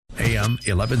AM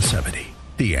 1170.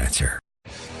 The Answer.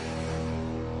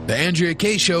 The Andrea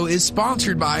Kaye Show is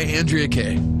sponsored by Andrea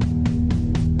Kaye.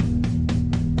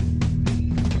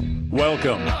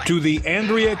 Welcome to the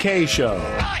Andrea Kaye Show.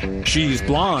 She's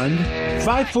blonde,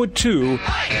 5'2",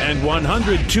 and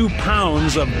 102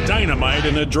 pounds of dynamite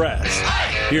in a dress.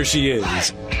 Here she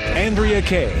is, Andrea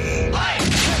Kaye.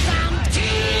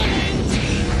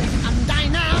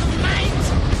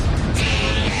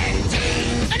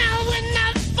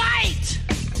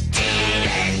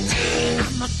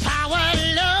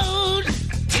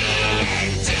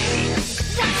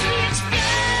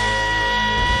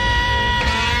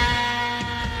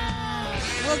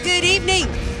 Good evening.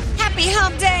 Happy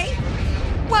Hump Day.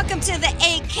 Welcome to the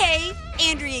AK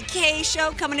Andrea Kaye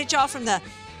Show, coming at y'all from the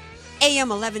AM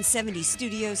 1170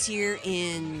 studios here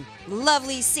in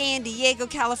lovely San Diego,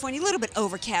 California. A little bit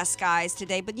overcast skies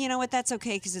today, but you know what? That's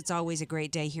okay because it's always a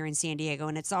great day here in San Diego,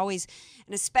 and it's always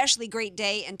an especially great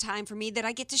day and time for me that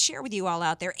I get to share with you all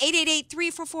out there.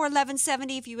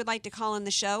 888-344-1170 if you would like to call in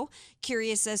the show.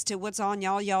 Curious as to what's on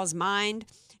y'all's mind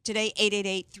today.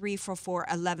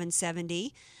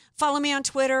 888-344-1170. Follow me on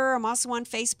Twitter. I'm also on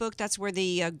Facebook. That's where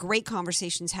the great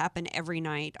conversations happen every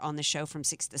night on the show from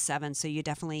 6 to 7. So you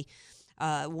definitely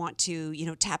want to,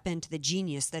 tap into the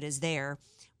genius that is there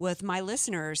with my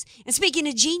listeners. And speaking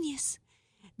of genius,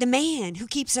 the man who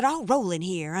keeps it all rolling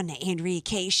here on the Andrea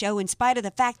Kaye Show, in spite of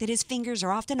the fact that his fingers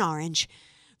are often orange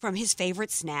from his favorite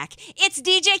snack, it's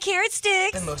DJ Carrot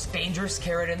Sticks. The most dangerous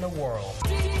carrot in the world.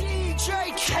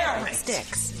 DJ Carrot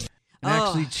Sticks. And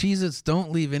actually, Cheez-Its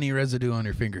don't leave any residue on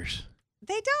your fingers.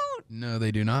 They don't. No,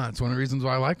 they do not. It's one of the reasons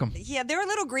why I like them. Yeah, they're a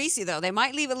little greasy, though. They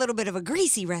might leave a little bit of a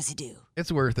greasy residue.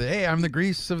 It's worth it. Hey, I'm the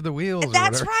grease of the wheels.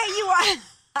 That's right. You are.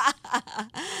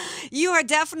 You are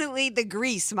definitely the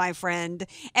grease, my friend.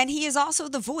 And he is also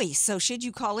the voice. So should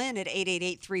you call in at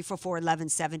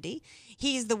 888-344-1170,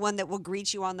 he's the one that will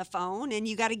greet you on the phone, and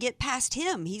you got to get past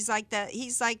him. He's like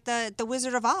the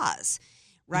Wizard of Oz.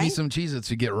 Right? Give me some Cheez-Its,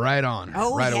 you get right on.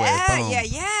 Oh, right yeah, away. Boom.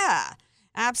 yeah.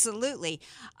 Absolutely.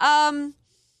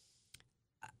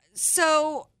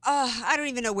 So I don't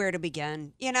even know where to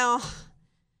begin.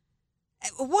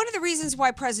 One of the reasons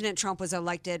why President Trump was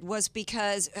elected was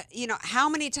because, how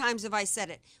many times have I said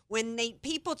it? When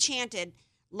people chanted,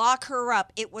 lock her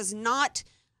up, it was not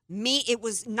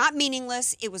meaningless.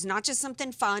 It was not just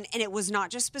something fun, and it was not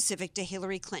just specific to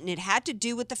Hillary Clinton. It had to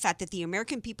do with the fact that the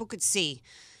American people could see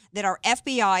that our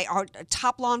FBI, our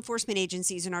top law enforcement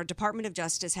agencies, and our Department of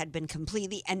Justice had been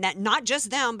completely, and that not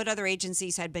just them, but other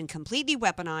agencies had been completely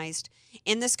weaponized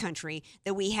in this country,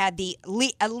 that we had the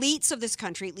elites of this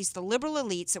country, at least the liberal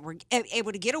elites, that were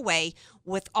able to get away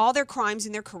with all their crimes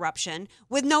and their corruption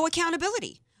with no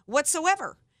accountability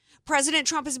whatsoever. President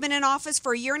Trump has been in office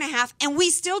for a year and a half, and we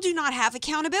still do not have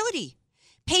accountability.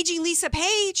 Paging Lisa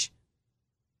Page.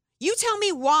 You tell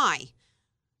me why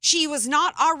she was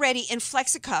not already in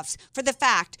flexicuffs for the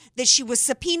fact that she was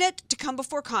subpoenaed to come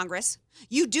before Congress.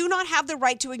 You do not have the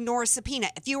right to ignore a subpoena.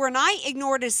 If you and I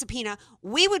ignored a subpoena,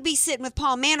 we would be sitting with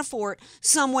Paul Manafort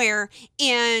somewhere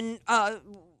in,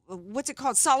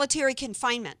 solitary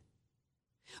confinement.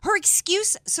 Her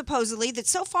excuse, supposedly, that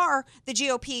so far the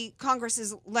GOP Congress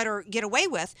has let her get away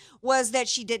with was that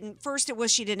she didn't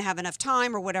have enough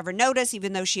time or whatever notice,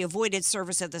 even though she avoided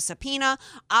service of the subpoena.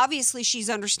 Obviously, she's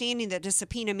understanding that the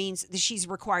subpoena means that she's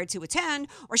required to attend,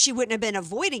 or she wouldn't have been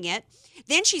avoiding it.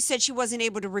 Then she said she wasn't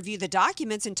able to review the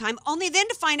documents in time, only then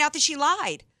to find out that she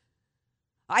lied.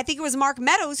 I think it was Mark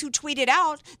Meadows who tweeted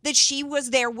out that she was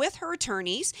there with her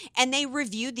attorneys and they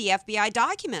reviewed the FBI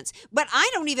documents. But I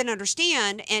don't even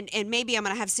understand, and maybe I'm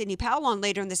going to have Sidney Powell on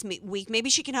later in this week. Maybe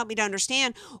she can help me to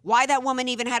understand why that woman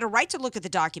even had a right to look at the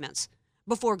documents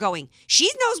before going. She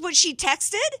knows what she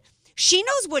texted. She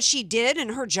knows what she did in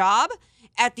her job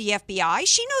at the FBI.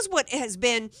 She knows what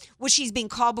she's being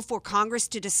called before Congress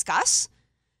to discuss.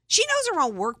 She knows her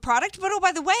own work product. But, oh,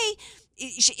 by the way,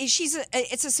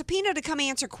 it's a subpoena to come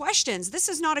answer questions. This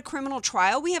is not a criminal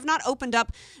trial. We have not opened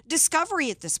up discovery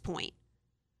at this point.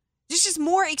 There's just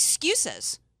more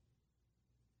excuses.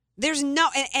 There's no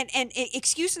and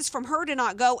excuses from her to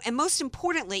not go, and most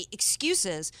importantly,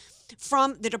 excuses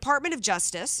from the Department of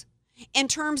Justice in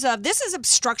terms of this is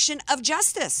obstruction of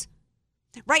justice.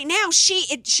 Right now,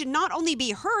 it should not only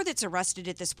be her that's arrested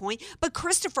at this point, but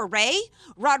Christopher Wray,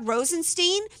 Rod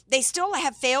Rosenstein, they still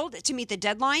have failed to meet the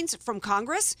deadlines from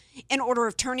Congress in order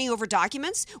of turning over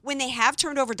documents. When they have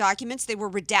turned over documents, they were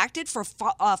redacted for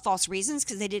false reasons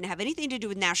because they didn't have anything to do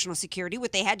with national security.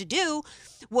 What they had to do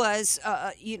was,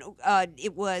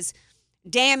 it was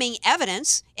damning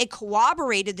evidence. It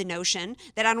corroborated the notion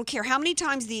that I don't care how many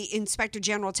times the Inspector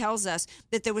General tells us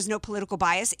that there was no political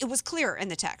bias. It was clear in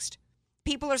the text.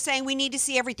 People are saying we need to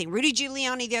see everything. Rudy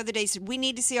Giuliani the other day said we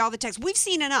need to see all the text. We've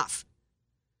seen enough.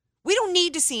 We don't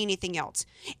need to see anything else.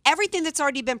 Everything that's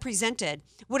already been presented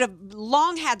would have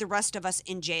long had the rest of us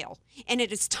in jail. And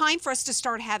it is time for us to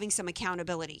start having some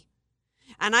accountability.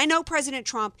 And I know President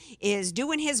Trump is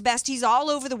doing his best. He's all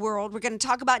over the world. We're going to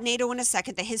talk about NATO in a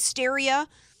second. The hysteria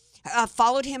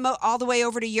followed him all the way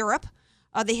over to Europe,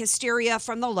 the hysteria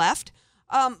from the left.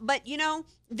 But, you know,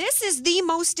 this is the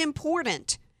most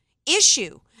important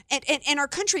issue in our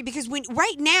country because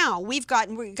right now we've got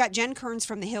Jen Kearns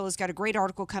from The Hill has got a great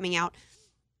article coming out.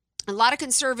 A lot of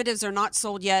conservatives are not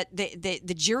sold yet.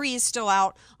 The jury is still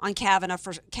out on Kavanaugh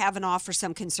for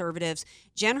some conservatives.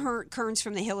 Jen Kearns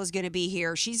from The Hill is going to be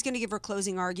here. She's going to give her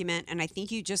closing argument, and I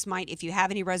think you just might, if you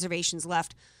have any reservations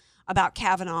left about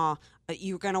Kavanaugh,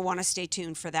 you're going to want to stay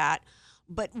tuned for that.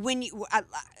 But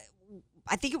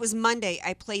I think it was Monday,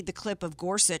 I played the clip of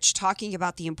Gorsuch talking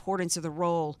about the importance of the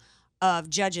role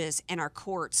of judges and our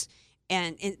courts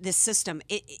and in this system.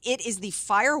 It is the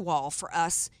firewall for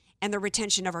us and the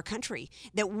retention of our country,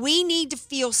 that we need to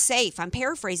feel safe. I'm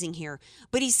paraphrasing here,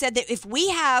 but he said that if we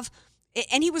have,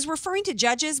 and he was referring to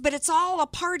judges, but it's all a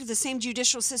part of the same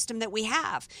judicial system that we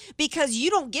have, because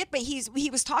you don't get, but he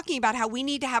was talking about how we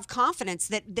need to have confidence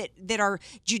that our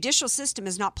judicial system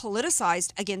is not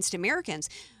politicized against Americans.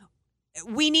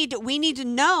 We need to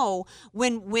know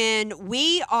when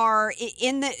we are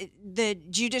in the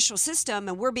judicial system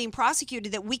and we're being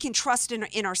prosecuted that we can trust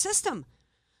in our system.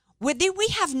 We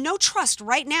have no trust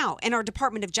right now in our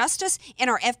Department of Justice, in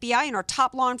our FBI, in our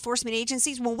top law enforcement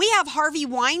agencies. When we have Harvey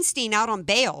Weinstein out on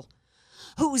bail,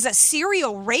 who's a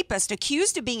serial rapist,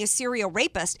 accused of being a serial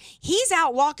rapist, he's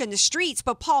out walking the streets,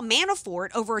 but Paul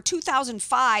Manafort, over a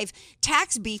 2005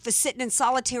 tax beef, is sitting in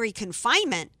solitary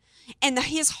confinement. And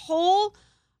his whole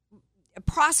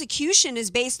prosecution is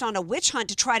based on a witch hunt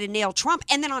to try to nail Trump.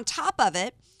 And then on top of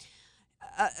it,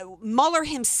 Mueller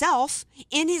himself,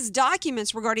 in his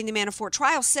documents regarding the Manafort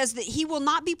trial, says that he will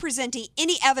not be presenting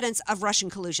any evidence of Russian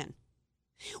collusion.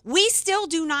 We still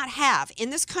do not have,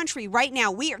 in this country right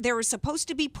now, there is supposed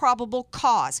to be probable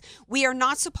cause. We are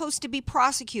not supposed to be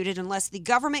prosecuted unless the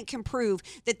government can prove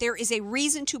that there is a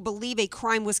reason to believe a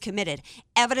crime was committed,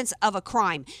 evidence of a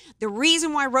crime. The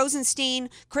reason why Rosenstein,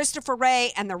 Christopher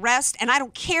Wray, and the rest, and I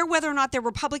don't care whether or not they're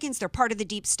Republicans, they're part of the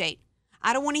deep state.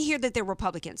 I don't want to hear that they're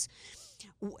Republicans.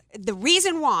 The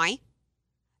reason why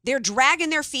they're dragging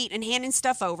their feet and handing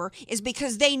stuff over is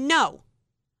because they know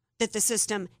that the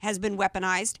system has been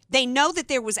weaponized. They know that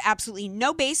there was absolutely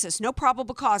no basis, no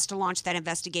probable cause to launch that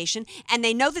investigation. And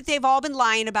they know that they've all been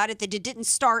lying about it, that it didn't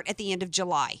start at the end of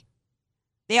July.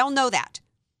 They all know that.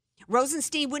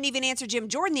 Rosenstein wouldn't even answer Jim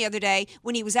Jordan the other day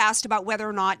when he was asked about whether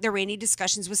or not there were any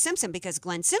discussions with Simpson, because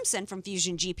Glenn Simpson from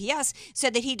Fusion GPS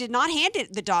said that he did not hand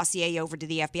the dossier over to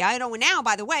the FBI. And now,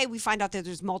 by the way, we find out that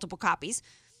there's multiple copies,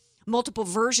 multiple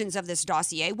versions of this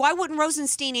dossier. Why wouldn't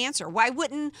Rosenstein answer? Why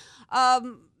wouldn't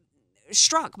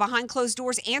Strzok, behind closed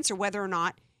doors, answer whether or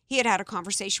not he had a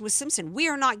conversation with Simpson? We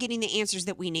are not getting the answers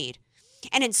that we need.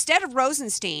 And instead of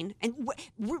Rosenstein, and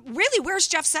really, where's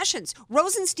Jeff Sessions?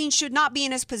 Rosenstein should not be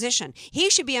in his position. He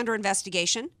should be under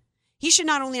investigation. He should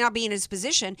not only not be in his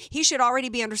position, he should already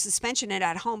be under suspension and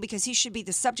at home, because he should be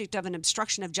the subject of an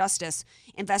obstruction of justice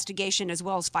investigation as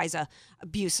well as FISA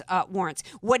abuse warrants.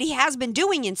 What he has been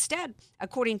doing instead,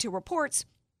 according to reports,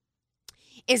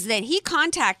 is that he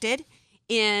contacted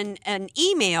in an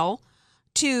email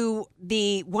to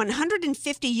the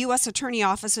 150 U.S. attorney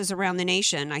offices around the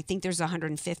nation. I think there's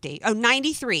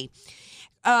 93.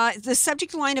 The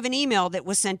subject line of an email that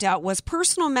was sent out was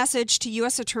personal message to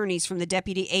U.S. attorneys from the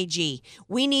deputy AG.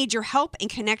 We need your help in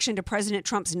connection to President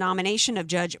Trump's nomination of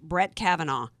Judge Brett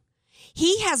Kavanaugh.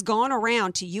 He has gone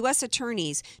around to U.S.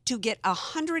 attorneys to get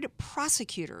 100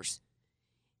 prosecutors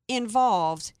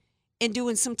involved in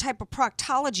doing some type of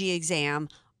proctology exam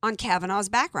on Kavanaugh's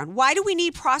background. Why do we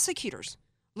need prosecutors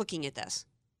looking at this?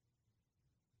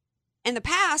 In the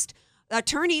past,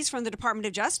 attorneys from the Department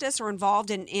of Justice are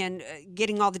involved in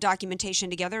getting all the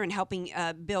documentation together and helping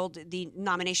build the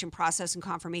nomination process and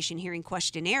confirmation hearing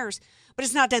questionnaires, but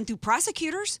it's not done through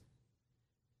prosecutors.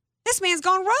 This man's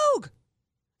gone rogue.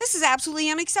 This is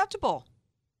absolutely unacceptable.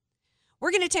 We're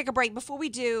going to take a break. Before we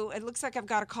do, it looks like I've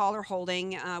got a caller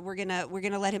holding. We're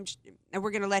gonna let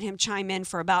him chime in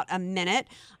for about a minute.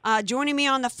 Joining me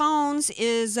on the phones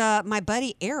is my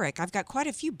buddy Eric. I've got quite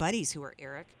a few buddies who are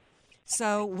Eric.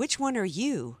 So, which one are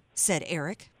you? Said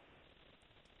Eric.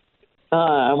 Am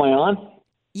I on?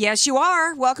 Yes, you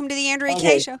are. Welcome to the Andrea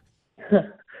Kaye Show.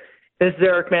 This is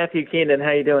Eric Matthew Keenan.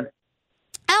 How you doing?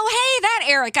 Oh, hey, that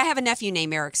Eric. I have a nephew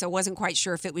named Eric, so I wasn't quite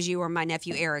sure if it was you or my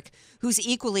nephew Eric, who's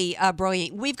equally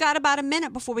brilliant. We've got about a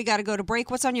minute before we got to go to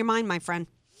break. What's on your mind, my friend?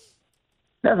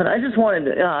 Nothing. I just wanted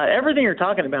to, everything you're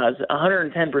talking about is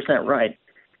 110% right.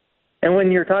 And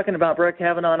when you're talking about Brett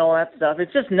Kavanaugh and all that stuff,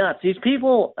 it's just nuts. These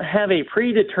people have a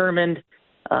predetermined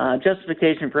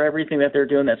justification for everything that they're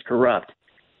doing that's corrupt.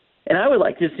 And I would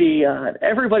like to see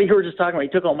everybody who were just talking about, he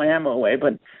took all my ammo away,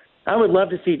 but I would love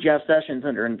to see Jeff Sessions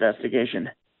under investigation.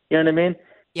 You know what I mean?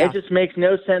 Yeah. It just makes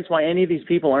no sense why any of these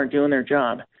people aren't doing their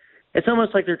job. It's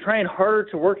almost like they're trying harder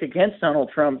to work against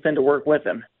Donald Trump than to work with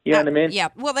him. You know what I mean? Yeah,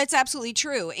 well, that's absolutely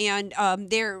true. And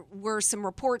there were some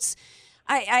reports.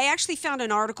 I actually found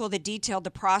an article that detailed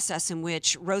the process in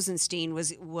which Rosenstein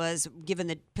was given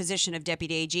the position of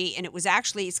deputy AG, and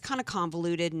it's kind of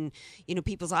convoluted, and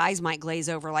people's eyes might glaze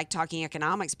over like talking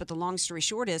economics. But the long story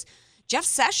short is, Jeff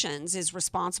Sessions is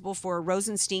responsible for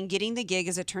Rosenstein getting the gig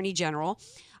as Attorney General.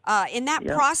 In that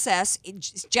process,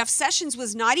 Jeff Sessions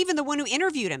was not even the one who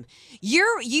interviewed him. You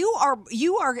are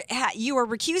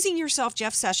recusing yourself,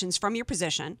 Jeff Sessions, from your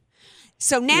position.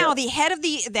 So now the head of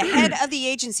the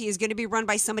agency is going to be run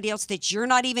by somebody else that you're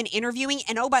not even interviewing.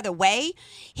 And oh, by the way,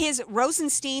 his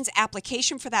Rosenstein's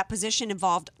application for that position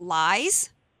involved lies.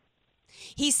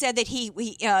 He said that he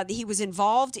was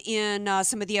involved in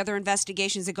some of the other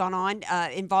investigations that gone on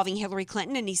involving Hillary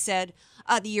Clinton, and he said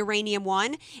the uranium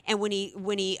one. And when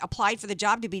he applied for the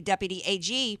job to be deputy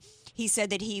AG, he said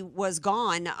that he was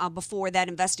gone before that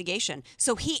investigation.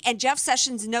 So Jeff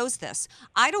Sessions knows this.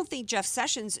 I don't think Jeff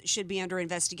Sessions should be under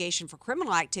investigation for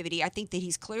criminal activity. I think that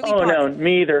he's clearly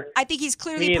me either. I think he's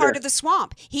clearly part of the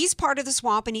swamp. He's part of the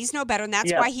swamp, and he's no better, and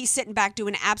that's why he's sitting back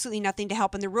doing absolutely nothing to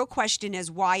help. And the real question is,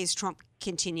 why is Trump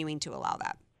continuing to allow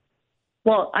that?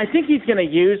 Well, I think he's going to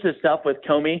use the stuff with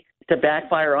Comey to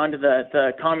backfire onto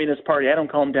the Communist Party. I don't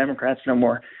call them Democrats no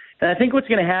more. And I think what's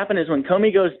going to happen is when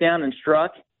Comey goes down and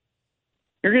struck,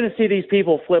 you're going to see these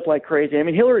people flip like crazy. I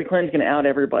mean, Hillary Clinton's going to out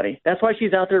everybody. That's why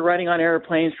she's out there riding on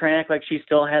airplanes, trying to act like she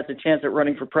still has a chance at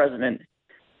running for president.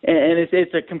 And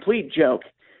it's a complete joke.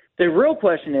 The real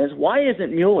question is, why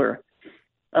isn't Mueller,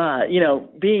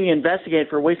 being investigated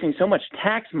for wasting so much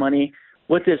tax money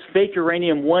with this fake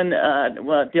uranium one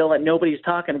deal that nobody's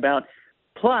talking about?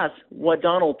 Plus, what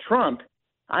Donald Trump,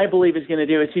 I believe, is going to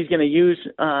do is he's going to use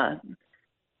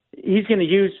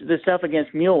the stuff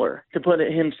against Mueller to put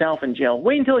himself in jail.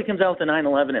 Wait until he comes out with the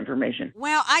 9/11 information.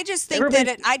 Well, I just think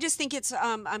it's.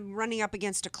 I'm running up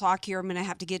against a clock here. I'm going to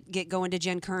have to get going to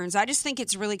Jen Kearns. I just think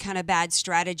it's really kind of bad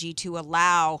strategy to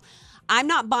allow. I'm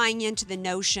not buying into the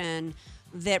notion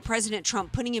that President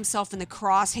Trump putting himself in the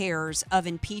crosshairs of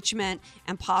impeachment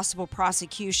and possible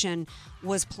prosecution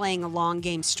was playing a long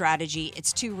game strategy.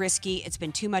 It's too risky. It's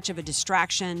been too much of a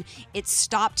distraction. It's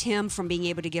stopped him from being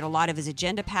able to get a lot of his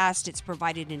agenda passed. It's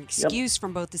provided an excuse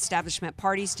from both establishment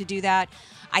parties to do that.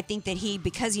 I think that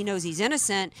because he knows he's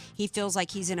innocent, he feels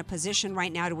like he's in a position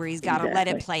right now to where he's got to let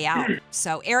it play out.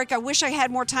 So, Eric, I wish I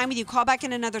had more time with you. Call back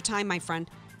in another time, my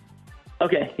friend.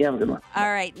 Okay, have a good one.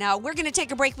 All right, now we're going to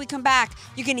take a break. We come back,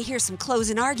 you're going to hear some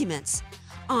closing arguments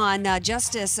on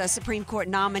Supreme Court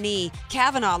nominee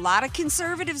Kavanaugh. A lot of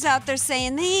conservatives out there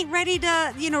saying they ain't ready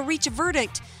to, reach a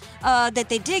verdict that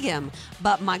they dig him.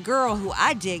 But my girl, who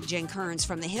I dig, Jen Kearns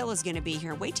from the Hill, is going to be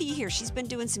here. Wait till you hear. She's been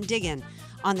doing some digging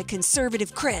on the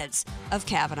conservative creds of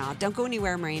Kavanaugh. Don't go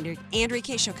anywhere, Andrea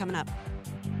Kaye Show coming up.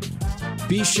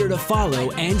 Be sure to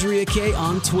follow Andrea Kaye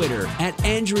on Twitter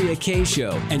 @Andrea Kaye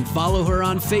Show and follow her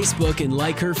on Facebook and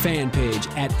like her fan page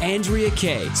 @Andrea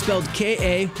Kaye, spelled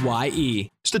Kaye.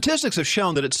 Statistics have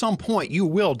shown that at some point you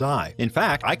will die. In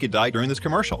fact, I could die during this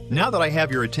commercial. Now that I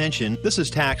have your attention, this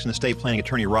is tax and estate planning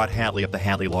attorney Rod Hadley of the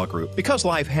Hadley Law Group. Because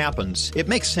life happens, it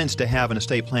makes sense to have an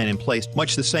estate plan in place,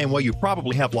 much the same way you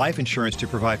probably have life insurance to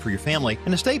provide for your family.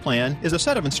 An estate plan is a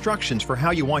set of instructions for how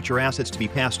you want your assets to be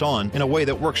passed on in a way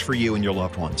that works for you and your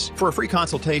loved ones. For a free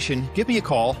consultation, give me a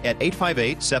call at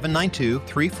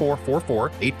 858-792-3444,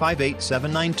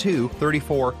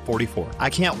 858-792-3444.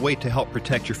 I can't wait to help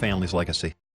protect your family's legacy.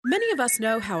 Many of us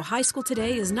know how high school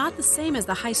today is not the same as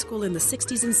the high school in the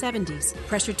 60s and 70s.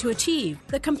 Pressure to achieve,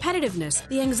 the competitiveness,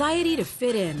 the anxiety to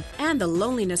fit in, and the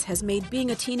loneliness has made being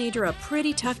a teenager a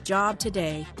pretty tough job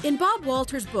today. In Bob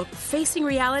Walter's book, Facing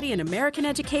Reality in American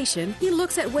Education, he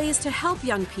looks at ways to help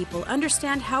young people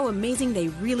understand how amazing they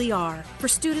really are, for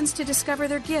students to discover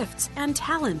their gifts and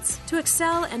talents, to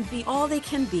excel and be all they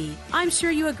can be. I'm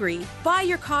sure you agree. Buy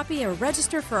your copy or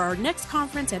register for our next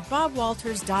conference at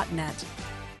bobwalters.net.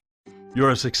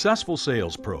 You're a successful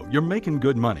sales pro. You're making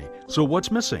good money. So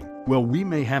what's missing? Well, we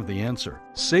may have the answer.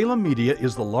 Salem Media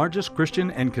is the largest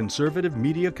Christian and conservative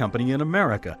media company in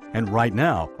America, and right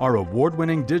now, our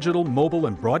award-winning digital, mobile,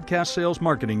 and broadcast sales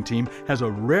marketing team has a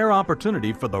rare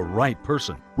opportunity for the right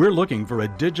person. We're looking for a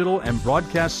digital and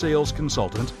broadcast sales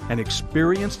consultant, an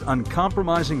experienced,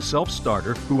 uncompromising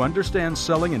self-starter who understands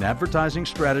selling and advertising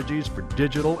strategies for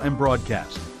digital and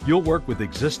broadcast. You'll work with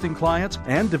existing clients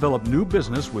and develop new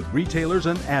business with retailers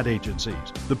and ad agencies.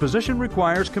 The position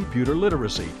requires computer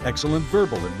literacy, excellent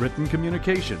verbal and written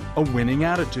communication, a winning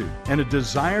attitude, and a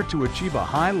desire to achieve a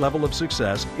high level of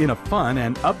success in a fun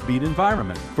and upbeat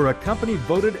environment for a company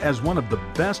voted as one of the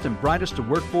best and brightest to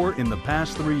work for in the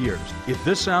past 3 years. If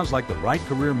this sounds like the right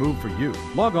career move for you,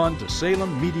 log on to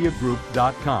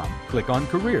SalemMediaGroup.com. Click on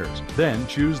Careers, then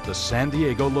choose the San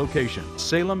Diego location.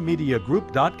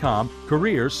 SalemMediaGroup.com,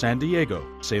 Careers San Diego.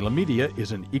 Salem Media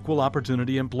is an equal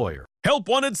opportunity employer.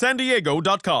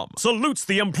 HelpWantedSanDiego.com salutes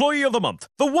the Employee of the Month,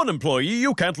 the one employee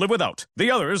you can't live without.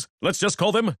 The others, let's just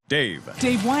call them Dave.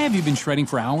 Dave, why have you been shredding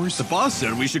for hours? The boss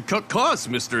said we should cut costs,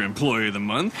 Mr. Employee of the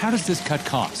Month. How does this cut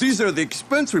costs? These are the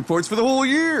expense reports for the whole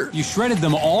year. You shredded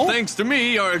them all? Thanks to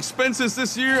me, our expenses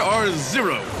this year are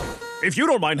zero. If you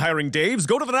don't mind hiring Daves,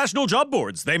 go to the national job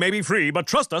boards. They may be free, but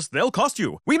trust us, they'll cost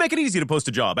you. We make it easy to post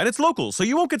a job, and it's local, so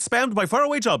you won't get spammed by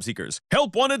faraway job seekers.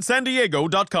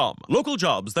 HelpWantedSanDiego.com. Local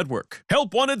jobs that work.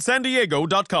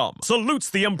 HelpWantedSanDiego.com salutes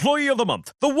the Employee of the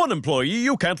Month, the one employee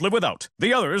you can't live without.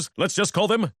 The others, let's just call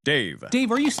them Dave.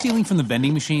 Dave, are you stealing from the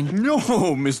vending machine? No,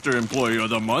 Mr. Employee of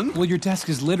the Month. Well, your desk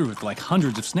is littered with like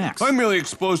hundreds of snacks. I merely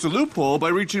exposed a loophole by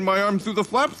reaching my arm through the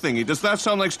flap thingy. Does that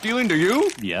sound like stealing to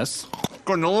you? Yes.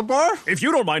 Granola bar? If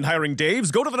you don't mind hiring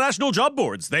Daves, go to the national job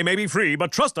boards. They may be free, but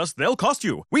trust us, they'll cost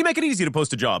you. We make it easy to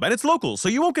post a job, and it's local, so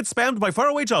you won't get spammed by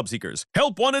faraway job seekers.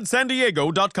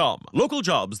 HelpWantedSanDiego.com. Local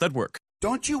jobs that work.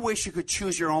 Don't you wish you could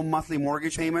choose your own monthly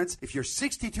mortgage payments? If you're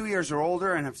 62 years or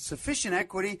older and have sufficient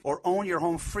equity or own your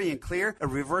home free and clear, a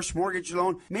reverse mortgage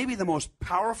loan may be the most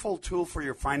powerful tool for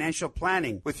your financial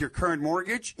planning. With your current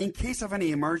mortgage, in case of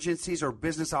any emergencies or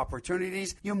business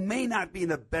opportunities, you may not be in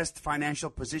the best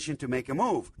financial position to make a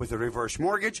move. With a reverse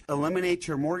mortgage, eliminate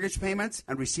your mortgage payments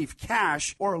and receive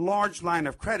cash or a large line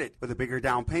of credit. With a bigger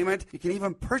down payment, you can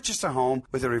even purchase a home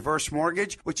with a reverse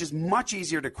mortgage, which is much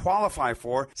easier to qualify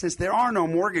for since there are no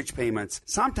mortgage payments.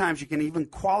 Sometimes you can even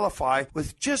qualify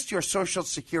with just your Social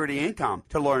Security income.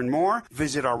 To learn more,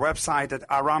 visit our website at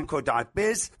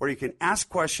aramco.biz, where you can ask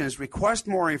questions, request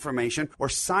more information, or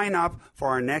sign up for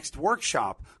our next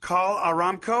workshop. Call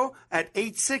Aramco at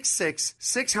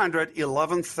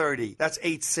 866-600-1130. That's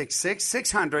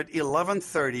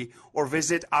 866-600-1130, or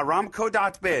visit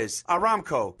aramco.biz.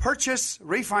 Aramco. Purchase,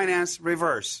 refinance,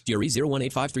 reverse. GRE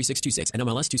 01853626,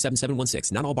 NMLS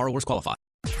 27716. Not all borrowers qualify.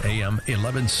 AM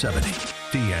 1170,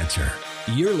 The Answer.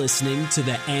 You're listening to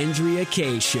The Andrea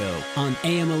Kaye Show on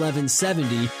AM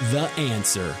 1170, The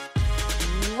Answer.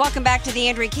 Welcome back to The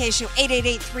Andrea Kaye Show,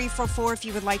 888-344 if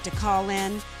you would like to call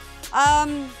in.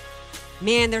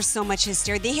 Man, there's so much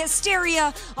hysteria. The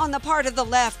hysteria on the part of the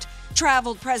left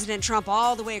traveled President Trump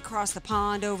all the way across the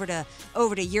pond over to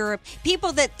Europe.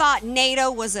 People that thought NATO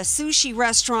was a sushi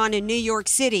restaurant in New York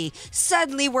City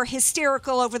suddenly were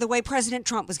hysterical over the way President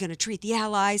Trump was going to treat the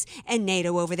allies and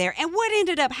NATO over there. And what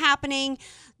ended up happening?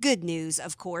 Good news,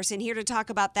 of course. And here to talk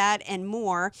about that and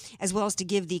more, as well as to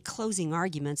give the closing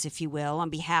arguments, if you will, on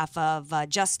behalf of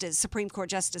Supreme Court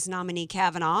Justice nominee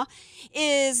Kavanaugh,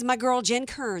 is my girl Jen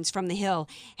Kearns from The Hill.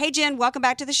 Hey, Jen, welcome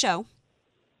back to the show.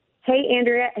 Hey,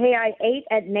 Andrea. Hey, I ate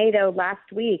at NATO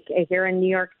last week here in New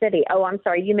York City. Oh, I'm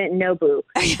sorry. You meant Nobu.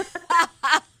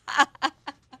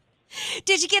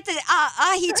 Did you get the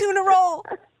ahi tuna roll?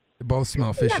 They both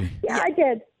smell fishy. Yeah, I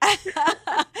did.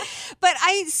 But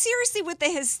seriously, with the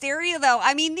hysteria, though,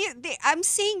 I mean, I'm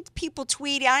seeing people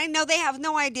tweet. I know they have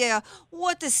no idea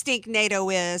what the stink NATO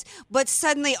is, but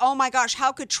suddenly, oh my gosh,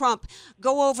 how could Trump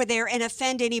go over there and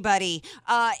offend anybody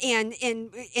and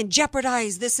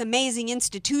jeopardize this amazing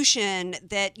institution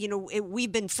that, you know,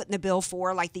 we've been footing the bill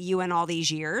for, like the UN, all these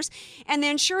years? And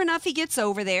then, sure enough, he gets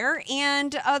over there,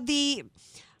 and the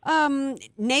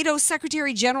NATO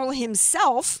Secretary General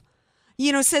himself, you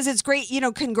know, says it's great, you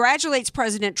know, congratulates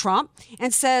President Trump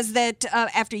and says that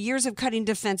after years of cutting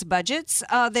defense budgets,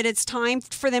 that it's time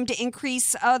for them to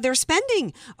increase their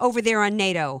spending over there on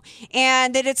NATO,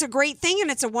 and that it's a great thing and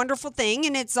it's a wonderful thing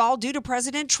and it's all due to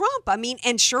President Trump. I mean,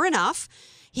 and sure enough,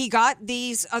 he got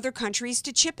these other countries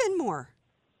to chip in more.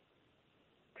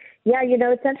 Yeah, you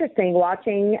know, it's interesting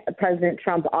watching President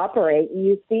Trump operate.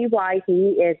 You see why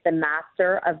he is the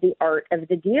master of the art of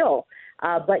the deal.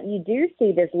 But you do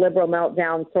see this liberal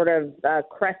meltdown sort of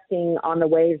cresting on the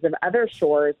waves of other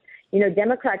shores.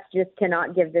 Democrats just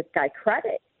cannot give this guy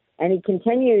credit. And he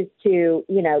continues to,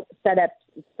 set up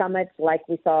summits like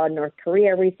we saw in North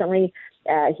Korea recently.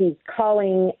 He's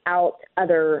calling out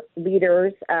other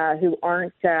leaders who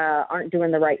aren't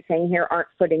doing the right thing here, aren't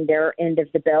footing their end of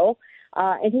the bill.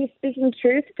 And he's speaking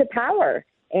truth to power.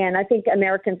 And I think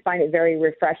Americans find it very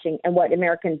refreshing. And what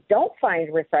Americans don't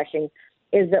find refreshing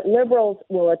is that liberals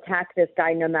will attack this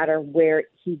guy no matter where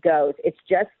he goes. It's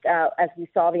just, as we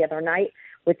saw the other night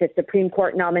with the Supreme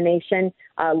Court nomination,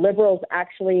 liberals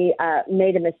actually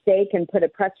made a mistake and put a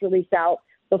press release out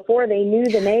before they knew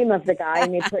the name of the guy,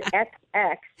 and they put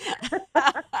XX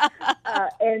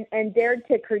and dared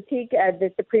to critique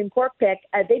the Supreme Court pick.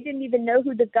 They didn't even know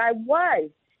who the guy was,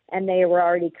 and they were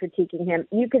already critiquing him.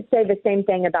 You could say the same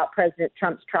thing about President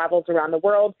Trump's travels around the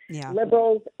world. Yeah.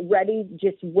 Liberals ready,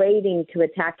 just waiting to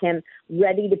attack him,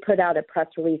 ready to put out a press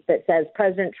release that says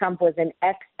President Trump was in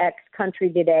XX country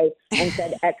today and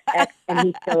said XX, and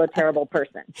he's still a terrible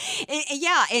person.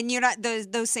 Yeah, and you're not;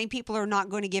 those same people are not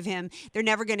going to give him. They're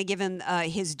never going to give him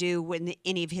his due with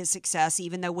any of his success,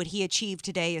 even though what he achieved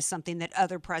today is something that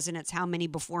other presidents, how many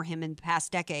before him in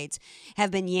past decades,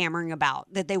 have been yammering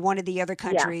about, that they wanted the other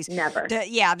countries. Yeah, never.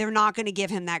 They're not going to give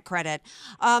him that credit.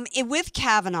 With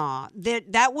Kavanaugh,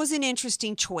 that was an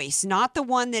interesting choice, not the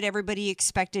one that everybody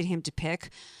expected him to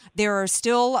pick. There are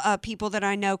still people that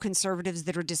I know, conservatives,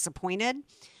 that are disappointed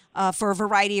for a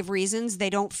variety of reasons. They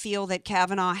don't feel that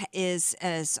Kavanaugh is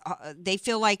as they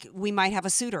feel like we might have a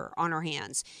suitor on our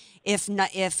hands. If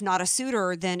not a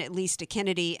suitor, then at least a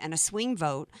Kennedy and a swing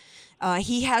vote.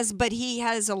 He has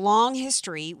a long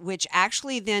history, which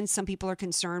actually then some people are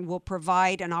concerned will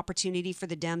provide an opportunity for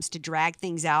the Dems to drag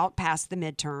things out past the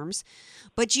midterms.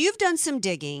 But you've done some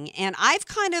digging, and I've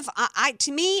kind of,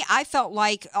 I felt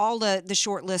like all the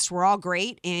short lists were all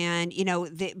great, and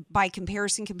by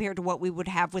comparison, compared to what we would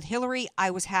have with Hillary,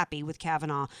 I was happy with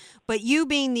Kavanaugh. But you,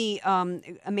 being the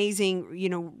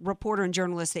amazing reporter and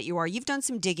journalist that you are, you've done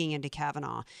some digging into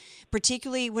Kavanaugh,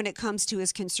 particularly when it comes to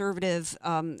his conservative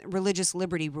religious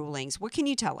liberty rulings. What can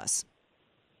you tell us?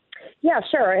 Yeah,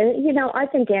 sure. And, I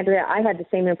think, Andrea, I had the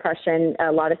same impression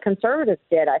a lot of conservatives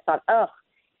did. I thought,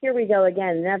 here we go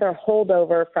again, another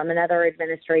holdover from another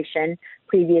administration,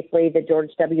 previously the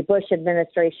George W. Bush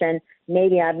administration.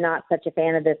 Maybe I'm not such a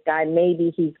fan of this guy.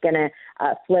 Maybe he's going to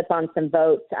flip on some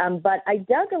votes. But I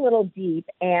dug a little deep,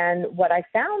 and what I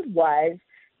found was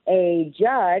a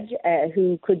judge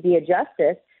who could be a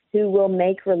justice who will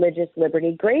make religious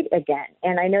liberty great again.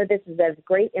 And I know this is of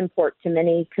great import to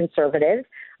many conservatives.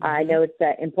 I know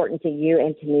it's important to you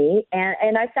and to me.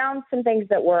 And I found some things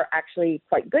that were actually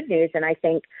quite good news. And I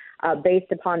think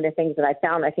based upon the things that I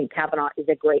found, I think Kavanaugh is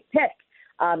a great pick.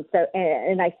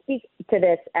 And I speak to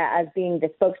this as being the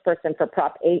spokesperson for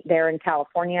Prop 8 there in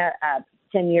California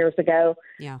 10 years ago.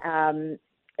 Yeah.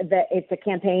 That it's a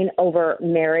campaign over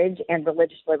marriage and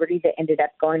religious liberty that ended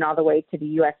up going all the way to the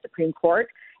U.S. Supreme Court.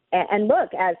 And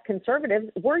look, as conservatives,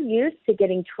 we're used to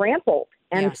getting trampled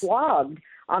and flogged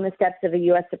on the steps of the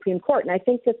U.S. Supreme Court. And I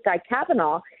think this guy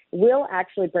Kavanaugh will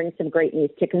actually bring some great news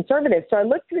to conservatives. So I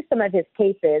looked through some of his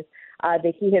cases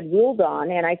that he had ruled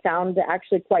on, and I found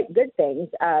actually quite good things.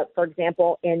 For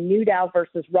example, in Newdow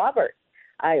versus Roberts,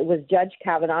 it was Judge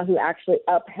Kavanaugh who actually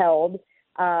upheld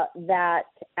that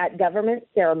at government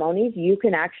ceremonies, you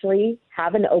can actually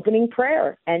have an opening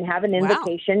prayer and have an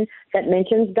invocation that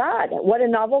mentions God. What a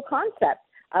novel concept.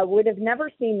 I would have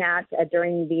never seen that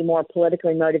during the more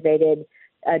politically motivated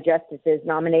justices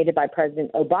nominated by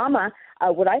President Obama.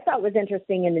 What I thought was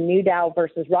interesting in the Newdow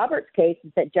versus Roberts case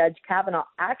is that Judge Kavanaugh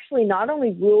actually not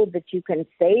only ruled that you can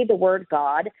say the word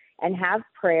God and have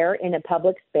prayer in a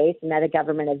public space and at a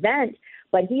government event,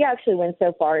 but he actually went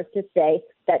so far as to say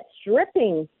that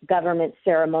stripping government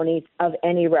ceremonies of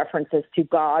any references to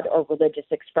God or religious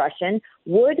expression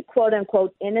would, quote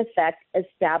unquote, in effect,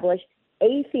 establish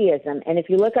atheism. And if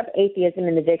you look up atheism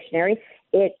in the dictionary,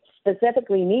 it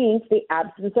specifically means the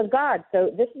absence of God. So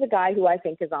this is a guy who I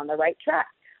think is on the right track.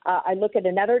 I look at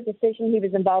another decision he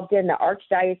was involved in, the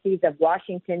Archdiocese of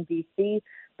Washington, D.C.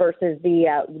 versus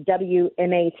the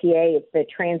WMATA. It's the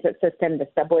transit system, the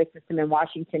subway system in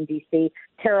Washington, D.C.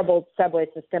 Terrible subway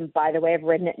system, by the way. I've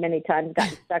ridden it many times,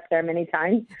 gotten stuck there many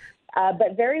times.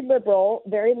 But very liberal,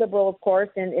 of course,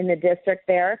 in the district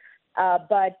there.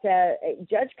 But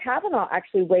Judge Kavanaugh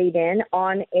actually weighed in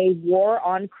on a war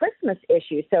on Christmas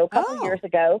issue. So a couple of years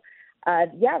ago,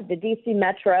 the D.C.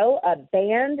 Metro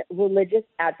banned religious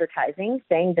advertising,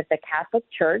 saying that the Catholic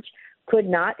Church could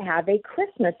not have a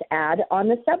Christmas ad on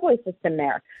the subway system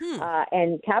there.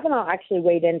 And Kavanaugh actually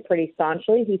weighed in pretty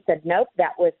staunchly. He said, nope,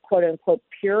 that was, quote unquote,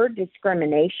 pure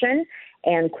discrimination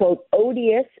and, quote,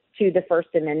 odious to the First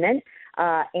Amendment.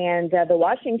 And the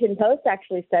Washington Post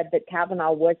actually said that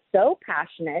Kavanaugh was so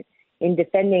passionate in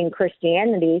defending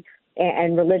Christianity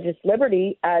and religious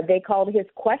liberty, they called his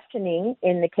questioning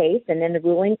in the case and in the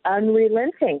ruling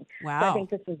unrelenting. Wow. So I think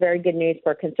this is very good news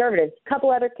for conservatives. A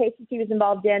couple other cases he was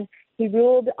involved in. He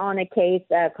ruled on a case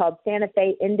called Santa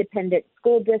Fe Independent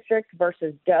School District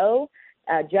versus Doe.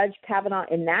 Judge Kavanaugh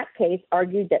in that case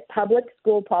argued that public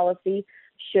school policy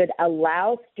should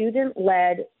allow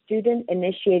student-led,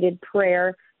 student-initiated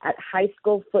prayer at high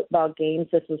school football games.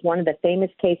 This was one of the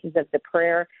famous cases of the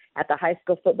prayer at the high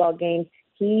school football games.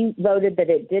 He voted that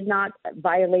it did not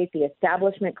violate the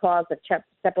Establishment Clause of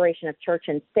separation of church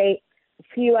and state. A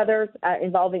few others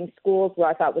involving schools who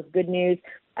I thought was good news.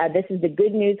 This is the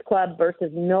Good News Club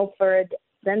versus Milford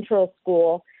Central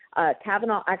School.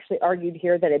 Kavanaugh actually argued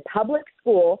here that a public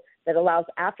school that allows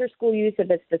after-school use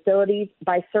of its facilities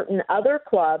by certain other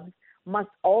clubs must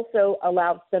also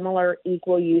allow similar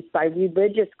equal use by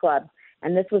religious clubs.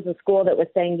 And this was a school that was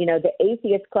saying, you know, the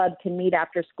atheist club can meet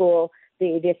after school,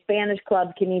 the Spanish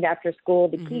club can meet after school,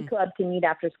 the Key Club can meet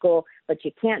after school, but you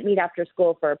can't meet after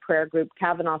school for a prayer group.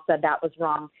 Kavanaugh said that was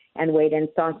wrong and weighed in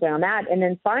staunchly on that. And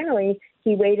then finally,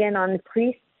 he weighed in on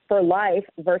Priests for Life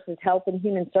versus Health and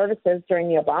Human Services during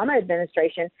the Obama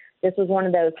administration. This was one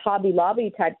of those Hobby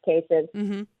Lobby type cases.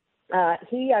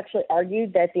 He actually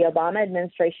argued that the Obama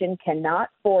administration cannot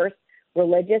force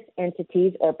religious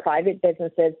entities or private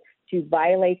businesses to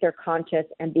violate their conscience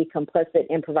and be complicit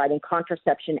in providing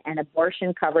contraception and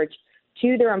abortion coverage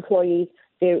to their employees.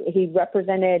 He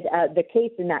represented, the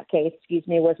case in that case,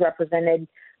 was represented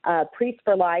Priests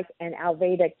for Life and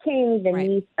Alveda King, the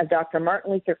niece of Dr.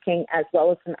 Martin Luther King, as well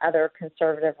as some other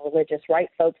conservative religious right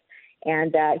folks.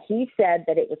 And he said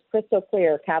that it was crystal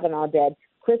clear, Kavanaugh did,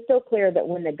 crystal clear that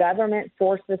when the government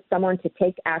forces someone to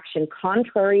take action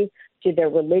contrary to their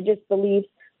religious beliefs,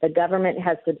 the government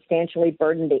has substantially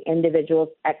burdened the individual's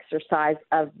exercise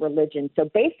of religion. So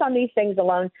based on these things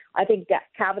alone, I think that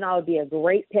Kavanaugh would be a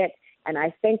great pick. And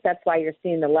I think that's why you're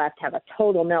seeing the left have a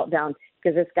total meltdown,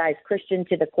 because this guy's Christian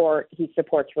to the core. He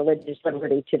supports religious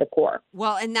liberty to the core.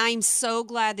 Well, and I'm so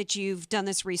glad that you've done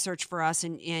this research for us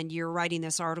and you're writing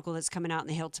this article that's coming out in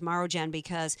the Hill tomorrow, Jen,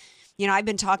 because, you know, I've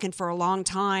been talking for a long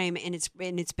time and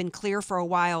it's been clear for a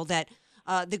while that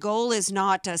the goal is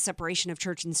not separation of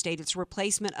church and state. It's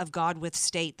replacement of God with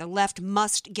state. The left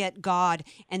must get God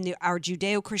and our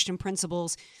Judeo-Christian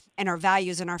principles and our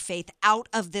values and our faith out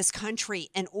of this country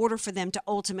in order for them to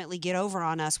ultimately get over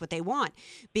on us what they want,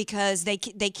 because they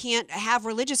can't have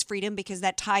religious freedom because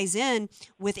that ties in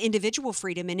with individual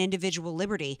freedom and individual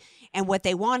liberty. And what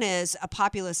they want is a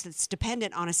populace that's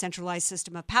dependent on a centralized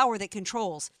system of power that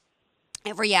controls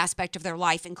every aspect of their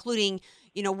life, including,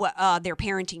 you know, what their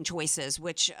parenting choices,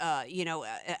 which,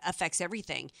 affects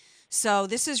everything. So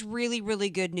this is really, really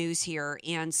good news here.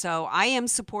 And so I am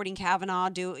supporting Kavanaugh.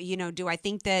 Do I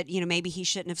think that, maybe he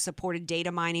shouldn't have supported data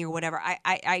mining or whatever?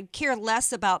 I care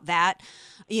less about that.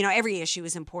 Every issue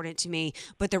is important to me,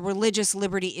 but the religious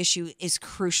liberty issue is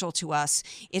crucial to us.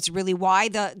 It's really why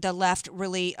the left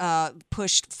really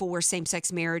pushed for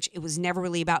same-sex marriage. It was never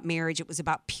really about marriage. It was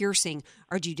about piercing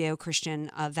our Judeo-Christian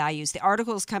values. The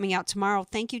article is coming out tomorrow.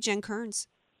 Thank you, Jen Kearns.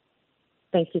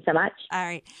 Thank you so much. All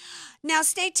right. Now,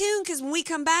 stay tuned, because when we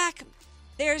come back,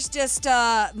 there's just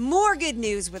more good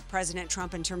news with President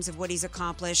Trump in terms of what he's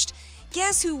accomplished.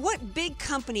 Guess who? What big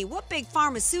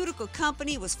pharmaceutical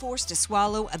company was forced to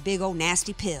swallow a big old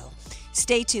nasty pill?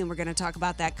 Stay tuned. We're going to talk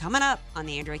about that coming up on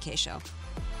The Andrea Kaye Show.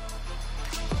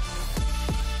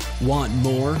 Want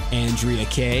more Andrea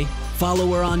Kaye? Follow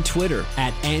her on Twitter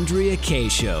at Andrea Kaye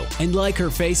Show and like her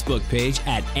Facebook page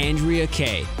at Andrea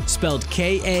Kaye, spelled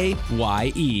Kaye.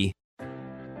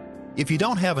 If you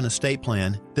don't have an estate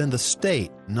plan, then the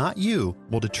state, not you,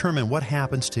 will determine what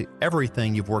happens to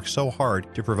everything you've worked so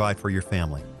hard to provide for your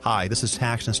family. Hi, this is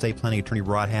tax and estate planning attorney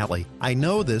Rod Hatley. I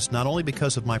know this not only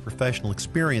because of my professional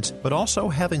experience, but also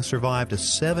having survived a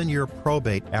 7-year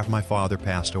probate after my father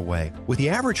passed away. With the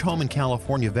average home in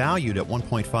California valued at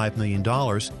 $1.5 million,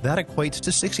 that equates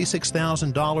to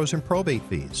 $66,000 in probate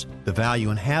fees. The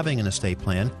value in having an estate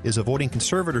plan is avoiding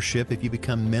conservatorship if you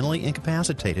become mentally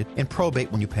incapacitated and probate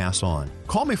when you pass on.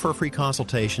 Call me for a free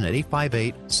consultation at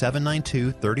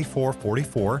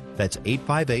 858-792-3444. That's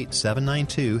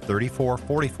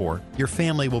 858-792-3444. Your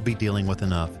family will be dealing with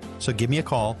enough. So give me a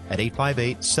call at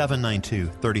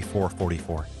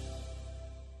 858-792-3444.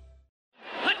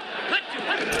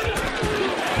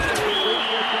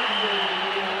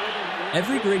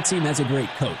 Every great team has a great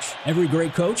coach. Every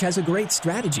great coach has a great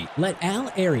strategy. Let Al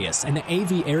Arias and the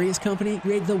AV Arias Company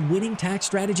create the winning tax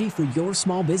strategy for your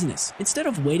small business. Instead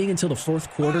of waiting until the fourth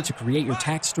quarter to create your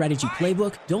tax strategy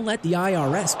playbook, don't let the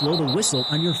IRS blow the whistle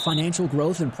on your financial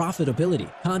growth and profitability.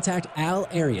 Contact Al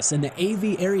Arias and the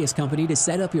AV Arias Company to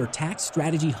set up your tax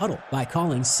strategy huddle by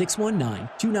calling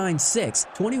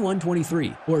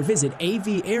 619-296-2123 or visit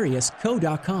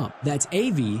avariasco.com. That's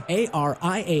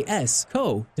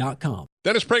avariasco.com.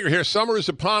 Dennis Prager here. Summer is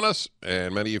upon us,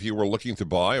 and many of you are looking to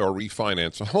buy or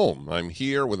refinance a home. I'm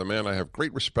here with a man I have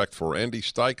great respect for, Andy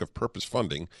Steich of Purpose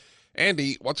Funding.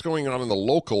 Andy, what's going on in the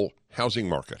local housing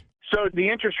market? So the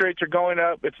interest rates are going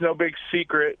up. It's no big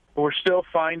secret. We're still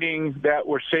finding that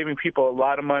we're saving people a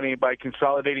lot of money by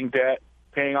consolidating debt,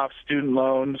 paying off student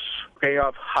loans, paying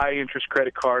off high-interest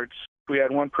credit cards. We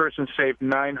had one person save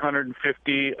 $950,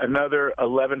 another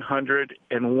 $1,100,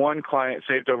 and one client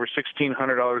saved over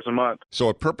 $1,600 a month. So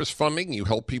at Purpose Funding, you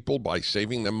help people by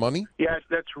saving them money? Yes,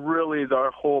 that's really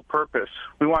our whole purpose.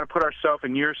 We want to put ourselves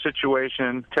in your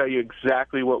situation, tell you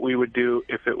exactly what we would do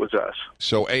if it was us.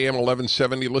 So AM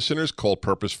 1170 listeners, call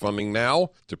Purpose Funding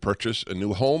now to purchase a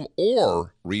new home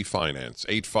or refinance.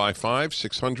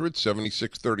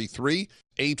 855-600-7633,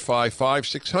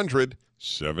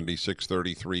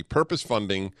 855-600-7633. Purpose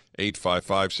Funding,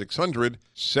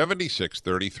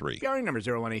 855-600-7633. PRA number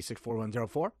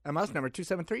 018641004, MS number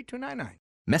 273299.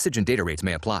 Message and data rates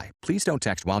may apply. Please don't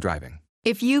text while driving.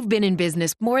 If you've been in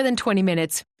business more than 20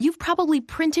 minutes, you've probably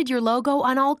printed your logo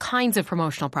on all kinds of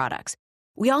promotional products.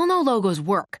 We all know logos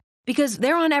work because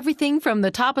they're on everything from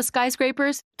the top of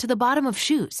skyscrapers to the bottom of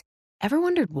shoes. Ever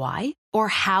wondered why or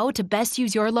how to best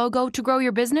use your logo to grow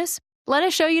your business? Let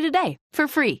us show you today for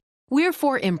free. We're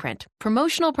 4imprint,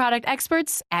 promotional product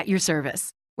experts at your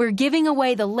service. We're giving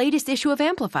away the latest issue of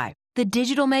Amplify, the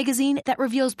digital magazine that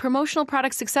reveals promotional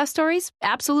product success stories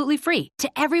absolutely free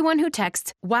to everyone who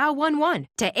texts WOW11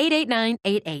 to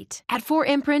 88988. At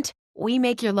 4imprint, we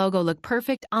make your logo look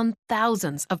perfect on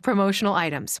thousands of promotional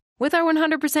items. With our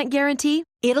 100% guarantee,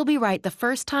 it'll be right the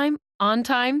first time, on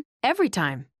time, every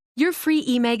time. Your free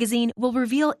e-magazine will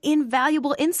reveal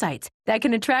invaluable insights that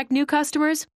can attract new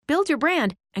customers, build your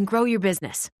brand, and grow your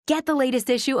business. Get the latest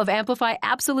issue of Amplify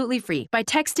absolutely free by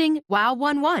texting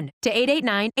WOW11 to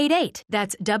 88988.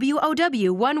 That's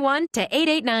WOW11 to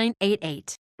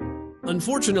 88988.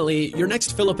 Unfortunately, your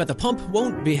next fill-up at the pump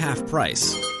won't be half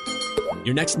price.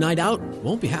 Your next night out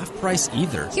won't be half price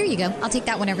either. Here you go. I'll take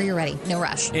that whenever you're ready. No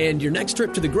rush. And your next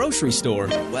trip to the grocery store,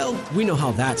 well, we know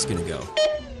how that's going to go.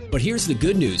 But here's the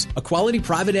good news. A quality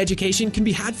private education can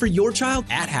be had for your child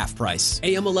at half price.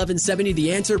 AM 1170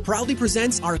 The Answer proudly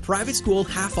presents our private school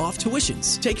half-off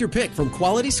tuitions. Take your pick from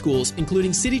quality schools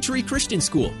including City Tree Christian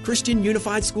School, Christian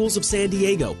Unified Schools of San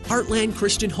Diego, Heartland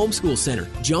Christian Homeschool Center,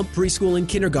 Jump Preschool and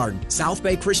Kindergarten, South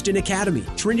Bay Christian Academy,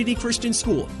 Trinity Christian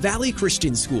School, Valley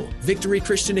Christian School, Victory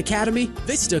Christian Academy,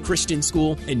 Vista Christian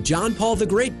School, and John Paul the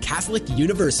Great Catholic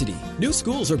University. New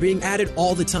schools are being added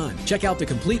all the time. Check out the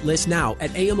complete list now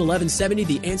at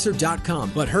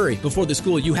am1170theanswer.com. But hurry, before the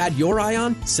school you had your eye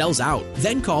on sells out.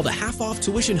 Then call the half-off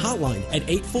tuition hotline at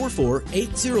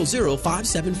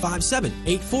 844-800-5757.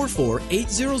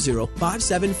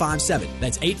 844-800-5757.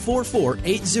 That's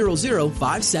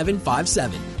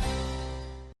 844-800-5757.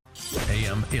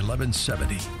 AM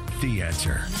 1170, The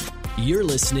Answer. You're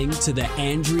listening to The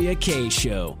Andrea Kaye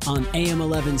Show on AM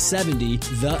 1170,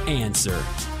 The Answer.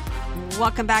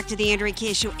 Welcome back to the Andrea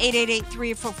Kaye Show,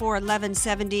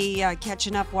 888-344-1170.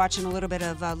 Catching up, watching a little bit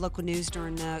of local news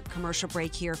during the commercial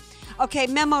break here. Okay,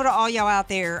 memo to all y'all out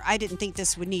there. I didn't think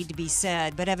this would need to be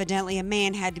said, but evidently a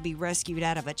man had to be rescued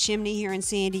out of a chimney here in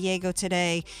San Diego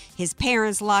today. His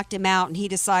parents locked him out, and he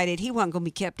decided he wasn't going to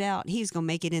be kept out. He was going to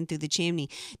make it in through the chimney.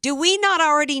 Do we not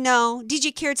already know?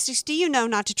 DJ Carrots, do you know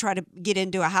not to try to get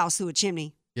into a house through a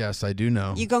chimney? Yes, I do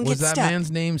know. You're going to get stuck. Was that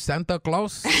man's name Santa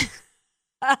Claus?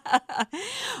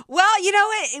 Well, you know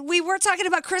what? We were talking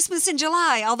about Christmas in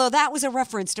July, although that was a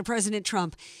reference to President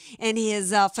Trump and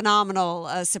his phenomenal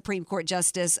Supreme Court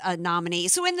Justice nominee.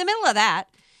 So in the middle of that,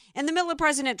 in the middle of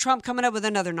President Trump coming up with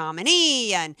another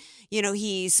nominee, and, you know,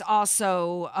 he's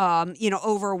also,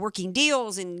 overworking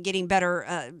deals and getting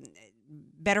better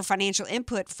financial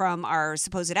input from our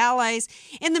supposed allies.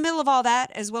 In the middle of all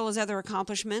that, as well as other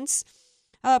accomplishments,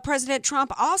 President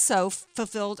Trump also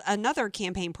fulfilled another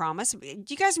campaign promise. Do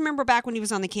you guys remember back when he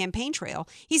was on the campaign trail?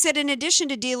 He said in addition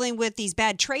to dealing with these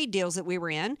bad trade deals that we were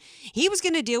in, he was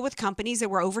going to deal with companies that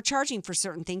were overcharging for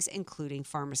certain things, including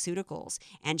pharmaceuticals.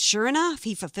 And sure enough,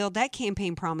 he fulfilled that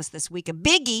campaign promise this week. A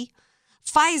biggie,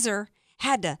 Pfizer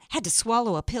had to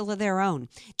swallow a pill of their own.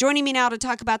 Joining me now to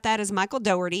talk about that is Michael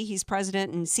Dougherty. He's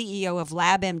president and CEO of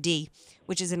LabMD,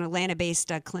 which is an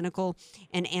Atlanta-based clinical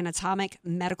and anatomic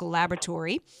medical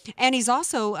laboratory. And he's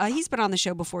also, he's been on the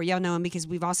show before. Y'all know him because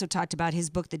we've also talked about his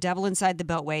book, The Devil Inside the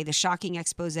Beltway, the shocking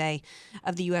expose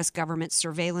of the U.S. government's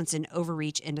surveillance and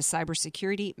overreach into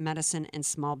cybersecurity, medicine, and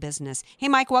small business. Hey,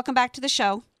 Mike, welcome back to the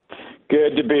show.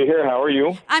 Good to be here. How are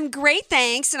you? I'm great,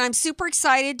 thanks. And I'm super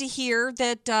excited to hear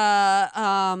that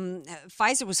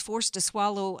Pfizer was forced to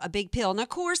swallow a big pill. And, of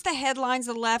course, the headlines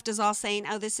of the left is all saying,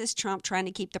 oh, this is Trump trying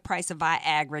to keep the price of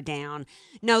Viagra down.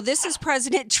 No, this is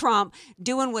President Trump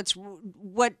doing what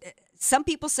some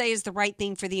people say is the right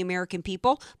thing for the American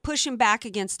people, pushing back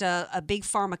against a big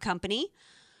pharma company.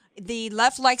 The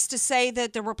left likes to say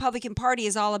that the Republican Party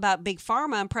is all about big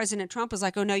pharma, and President Trump is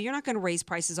like, oh, no, you're not going to raise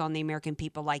prices on the American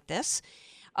people like this.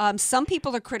 Some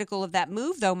people are critical of that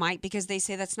move, though, Mike, because they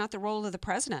say that's not the role of the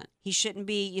president. He shouldn't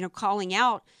be, calling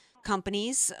out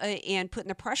companies and putting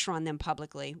the pressure on them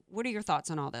publicly. What are your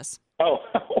thoughts on all this? Oh,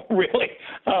 really?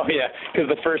 Oh, yeah, because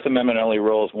the First Amendment only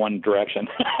rolls one direction.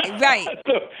 Right.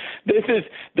 So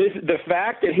the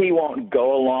fact that he won't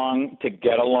go along to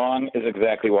get along is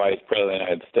exactly why he's president of the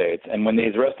United States. And when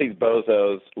these rest of these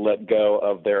bozos let go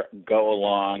of their go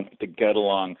along to get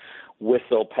along,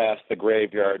 whistle past the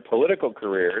graveyard political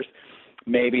careers,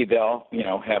 maybe they'll,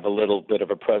 have a little bit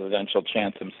of a presidential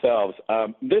chance themselves.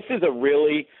 This is a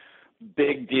really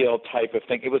big deal type of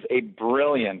thing. It was a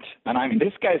brilliant, and I mean,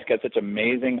 this guy's got such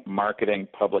amazing marketing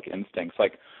public instincts.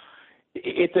 Like,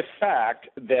 it's a fact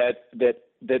that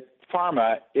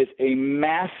pharma is a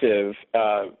massive,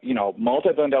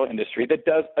 multi-billion-dollar industry that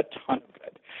does a ton of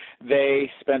it.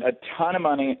 They spend a ton of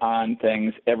money on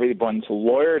things. Everyone's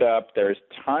lawyered up. There's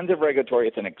tons of regulatory.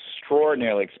 It's an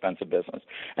extraordinarily expensive business,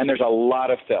 and there's a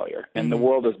lot of failure, and the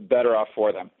world is better off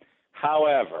for them.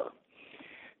 However,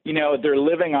 they're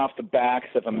living off the backs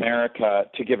of America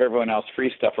to give everyone else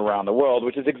free stuff around the world,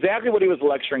 which is exactly what he was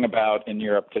lecturing about in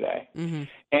Europe today. Mm-hmm.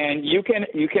 And you can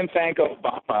thank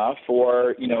Obama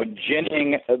for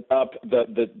ginning up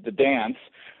the dance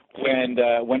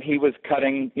when he was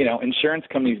cutting insurance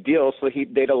companies' deals so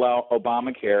they'd allow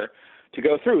Obamacare to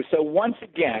go through. So once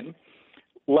again,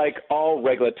 like all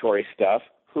regulatory stuff,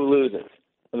 who loses?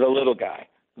 The little guy,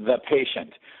 the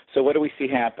patient. So what do we see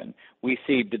happen? We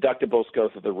see deductibles go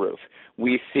through the roof.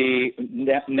 We see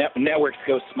networks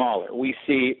go smaller. We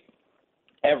see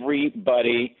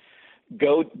everybody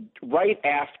go right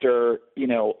after,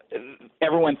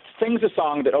 everyone sings a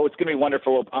song that, it's going to be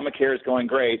wonderful, Obamacare is going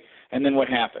great, and then what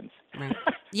happens? Right.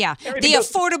 Yeah. The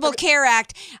Affordable Care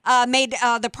Act made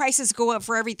the prices go up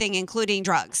for everything, including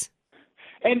drugs.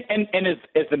 And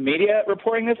is the media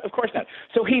reporting this? Of course not.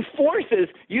 So he forces,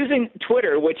 using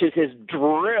Twitter, which is his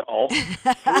drill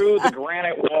through the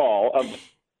granite wall of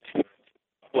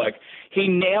public, he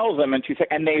nails them in 2 seconds,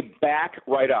 and they back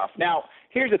right off. Now,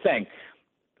 here's the thing.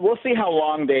 We'll see how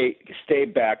long they stay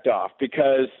backed off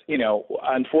because,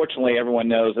 unfortunately, everyone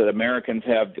knows that Americans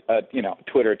have,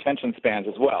 Twitter attention spans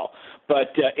as well.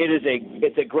 But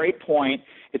it's a great point.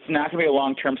 It's not going to be a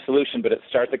long-term solution, but it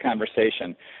starts a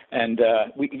conversation. And,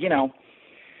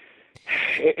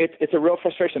 it's a real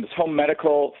frustration. This whole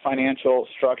medical financial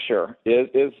structure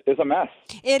is a mess.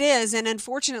 It is. And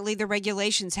unfortunately, the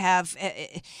regulations have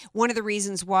one of the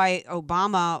reasons why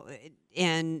Obama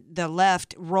and the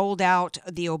left rolled out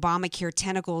the Obamacare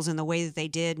tentacles in the way that they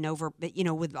did, and over,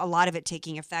 with a lot of it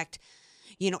taking effect,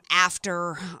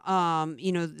 after,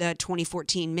 the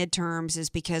 2014 midterms, is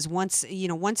because once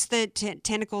the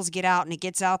tentacles get out and it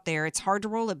gets out there, it's hard to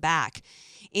roll it back.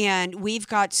 And we've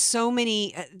got so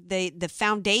many, the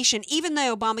foundation, even the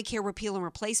Obamacare repeal and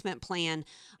replacement plan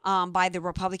by the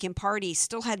Republican Party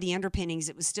still had the underpinnings.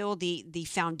 It was still the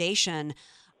foundation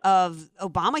of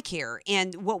Obamacare.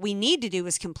 And what we need to do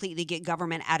is completely get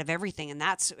government out of everything. And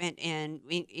that's and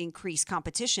increase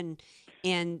competition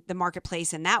in the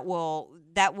marketplace. And that will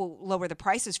lower the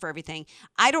prices for everything.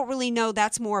 I don't really know.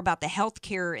 That's more about the health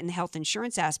care and the health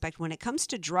insurance aspect. When it comes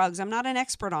to drugs, I'm not an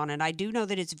expert on it. I do know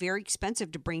that it's very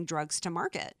expensive to bring drugs to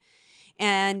market.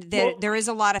 And there is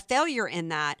a lot of failure in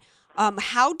that.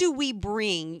 How do we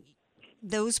bring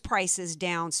those prices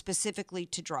down specifically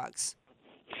to drugs?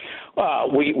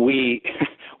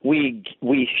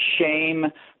 We shame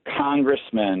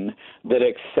congressmen that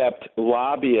accept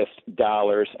lobbyist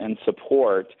dollars and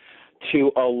support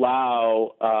to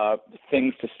allow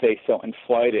things to stay so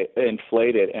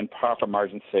inflated and profit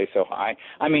margins stay so high.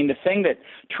 I mean, the thing that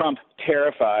Trump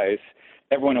terrifies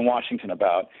everyone in Washington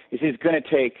about is he's going to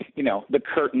take, the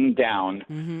curtain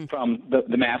down from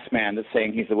the masked man that's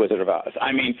saying he's the Wizard of Oz.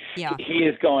 I mean, he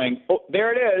is going, oh,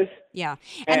 there it is. Yeah.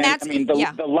 And that's,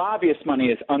 the lobbyist money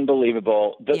is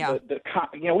unbelievable. We have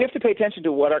to pay attention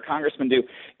to what our congressmen do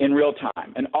in real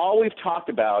time. And all we've talked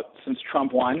about since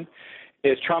Trump won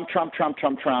is Trump,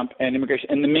 and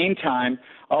immigration. In the meantime,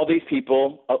 all these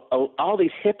people, all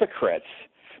these hypocrites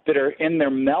that are in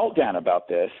their meltdown about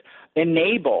this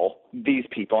enable these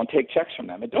people and take checks from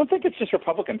them. I don't think it's just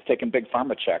Republicans taking big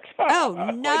pharma checks.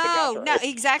 No,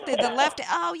 exactly. The left.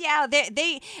 Oh, yeah.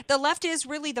 The left is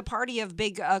really the party of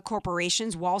big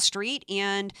corporations, Wall Street,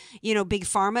 and big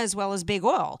pharma as well as big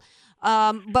oil.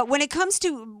 But when it comes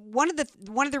to one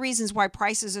of the reasons why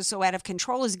prices are so out of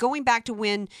control is going back to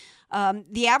when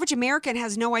the average American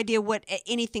has no idea what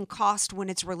anything costs when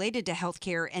it's related to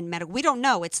healthcare and medical. We don't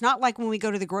know. It's not like when we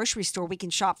go to the grocery store, we can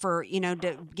shop for,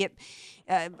 to get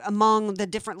among the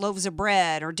different loaves of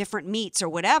bread or different meats or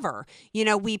whatever.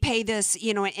 We pay this,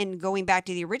 and going back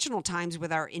to the original times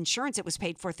with our insurance, it was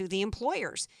paid for through the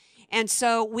employers. And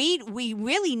so we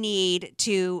really need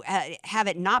to have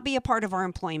it not be a part of our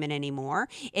employment anymore.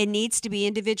 It needs to be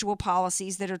individual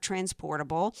policies that are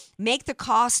transportable. Make the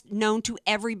cost known to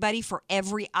everybody for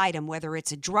every item, whether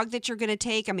it's a drug that you're going to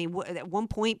take. I mean, at one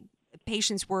point,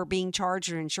 patients were being charged,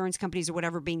 or insurance companies or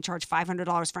whatever, being charged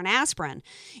 $500 for an aspirin.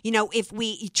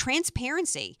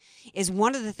 Transparency is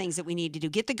one of the things that we need to do.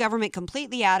 Get the government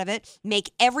completely out of it.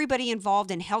 Make everybody involved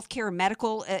in healthcare and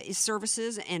medical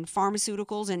services and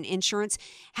pharmaceuticals and insurance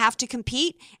have to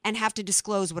compete and have to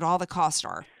disclose what all the costs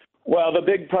are. Well, the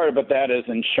big part about that is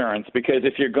insurance, because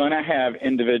if you're going to have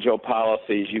individual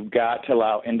policies, you've got to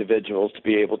allow individuals to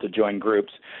be able to join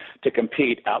groups to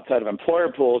compete outside of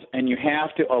employer pools, and you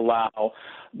have to allow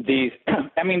these –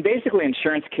 basically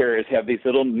insurance carriers have these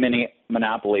little mini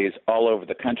monopolies all over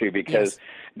the country because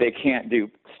they can't do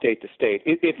state to state.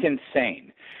 It's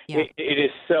insane. Yeah. It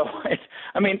is so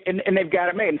 – and they've got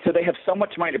it made. And so they have so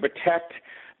much money to protect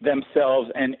themselves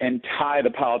and tie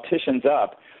the politicians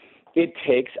up. It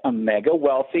takes a mega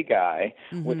wealthy guy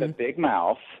with a big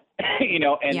mouth,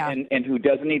 and who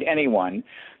doesn't need anyone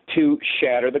to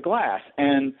shatter the glass.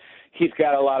 And he's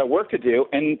got a lot of work to do.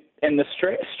 And the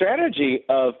strategy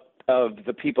of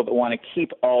the people that want to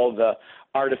keep all the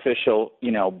artificial,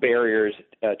 barriers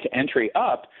to entry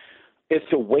up is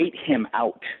to wait him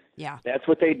out. Yeah. That's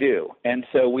what they do. And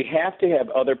so we have to have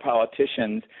other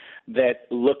politicians that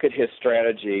look at his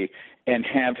strategy and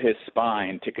have his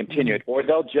spine to continue it, or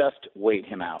they'll just wait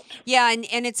him out. Yeah,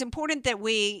 and it's important that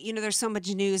we, there's so much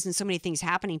news and so many things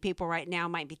happening. People right now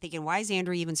might be thinking, why is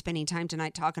Andrea even spending time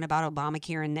tonight talking about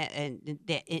Obamacare and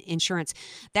the insurance?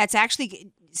 That's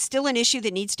actually still an issue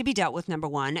that needs to be dealt with, number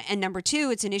one. And number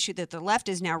two, it's an issue that the left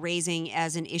is now raising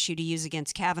as an issue to use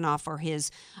against Kavanaugh for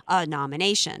his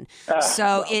nomination.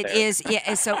 So it is,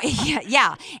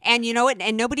 yeah. And you know what?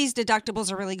 And nobody's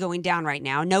deductibles are really going down right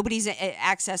now. Nobody's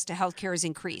access to health care is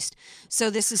increased. So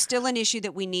this is still an issue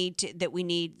that we need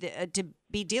to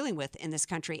be dealing with in this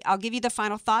country. I'll give you the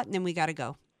final thought, and then we got to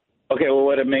go. Okay, well,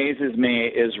 what amazes me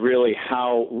is really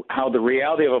how the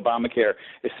reality of Obamacare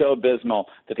is so abysmal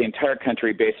that the entire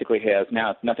country basically has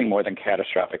now nothing more than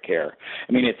catastrophic care.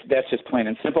 That's just plain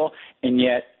and simple, and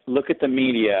yet look at the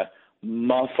media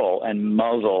muffle and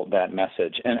muzzle that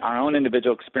message. And our own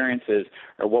individual experiences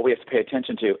are what we have to pay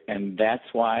attention to, and that's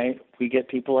why we get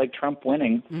people like Trump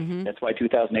winning. Mm-hmm. That's why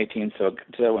 2018 is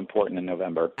so important in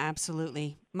November.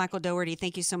 Absolutely. Michael Dougherty,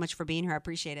 thank you so much for being here. I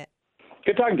appreciate it.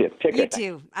 Good talking to you. Take care. You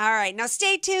too. All right. Now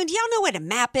stay tuned. Y'all know what a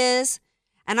map is?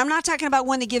 And I'm not talking about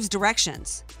one that gives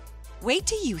directions. Wait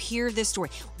till you hear this story.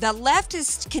 The left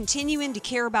is continuing to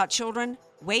care about children.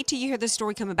 Wait till you hear this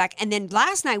story coming back. And then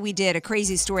last night we did a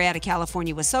crazy story out of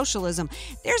California with socialism.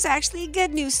 There's actually a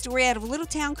good news story out of a little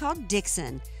town called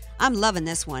Dixon. I'm loving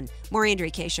this one. More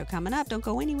Andrea Kaye Show coming up. Don't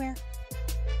go anywhere.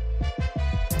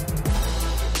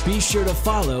 Be sure to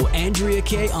follow Andrea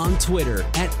Kaye on Twitter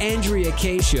at Andrea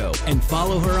Kaye Show and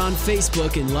follow her on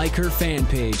Facebook and like her fan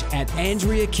page at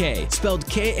Andrea Kaye, spelled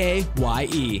Kaye.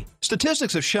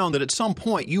 Statistics have shown that at some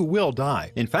point you will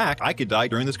die. In fact, I could die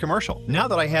during this commercial. Now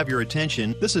that I have your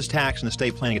attention, this is tax and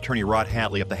estate planning attorney Rod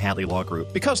Hadley of the Hadley Law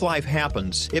Group. Because life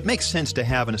happens, it makes sense to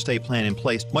have an estate plan in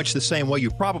place, much the same way you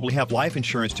probably have life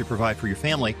insurance to provide for your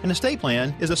family. An estate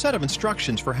plan is a set of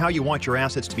instructions for how you want your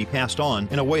assets to be passed on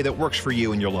in a way that works for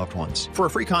you and your loved ones. For a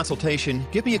free consultation,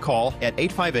 give me a call at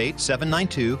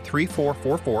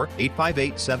 858-792-3444,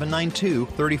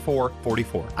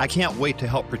 858-792-3444. I can't wait to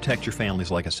help protect your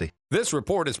family's legacy. This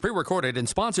report is pre-recorded and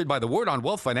sponsored by the Word on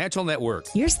Wealth Financial Network.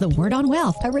 Here's the Word on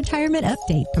Wealth, a retirement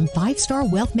update from 5-star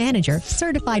wealth manager,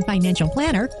 certified financial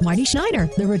planner, Marty Schneider,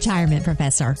 the retirement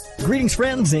professor. Greetings,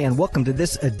 friends, and welcome to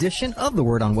this edition of the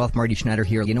Word on Wealth. Marty Schneider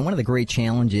here. You know, one of the great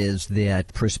challenges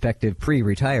that prospective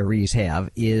pre-retirees have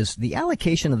is the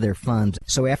allocation of their funds.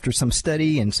 So after some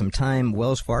study and some time,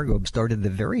 Wells Fargo started the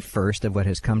very first of what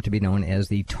has come to be known as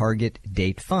the target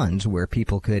date funds, where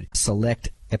people could select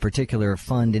a particular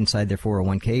fund inside their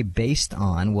 401k based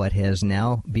on what has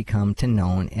now become to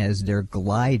known as their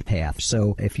glide path.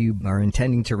 So if you are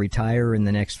intending to retire in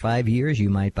the next 5 years, you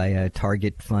might buy a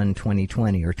Target Fund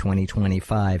 2020 or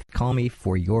 2025. Call me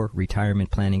for your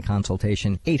retirement planning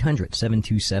consultation.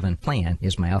 800-727-PLAN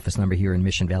is my office number here in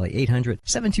Mission Valley.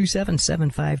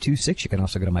 800-727-7526. You can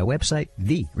also go to my website,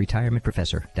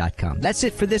 theretirementprofessor.com. That's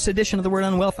it for this edition of the Word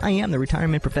on Wealth. I am the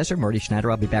Retirement Professor, Marty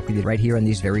Schneider. I'll be back with you right here on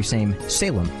these very same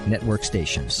Salem network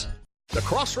stations. The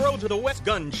Crossroads of the West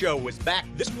Gun Show is back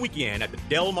this weekend at the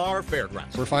Del Mar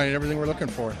Fairgrounds. We're finding everything we're looking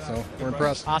for, so we're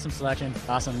impressed. Awesome selection.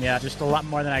 Awesome, yeah, just a lot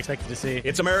more than I expected to see.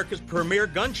 It's America's premier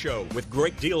gun show with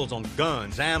great deals on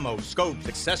guns, ammo, scopes,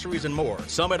 accessories, and more.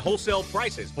 Some at wholesale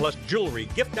prices, plus jewelry,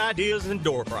 gift ideas, and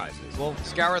door prizes. We'll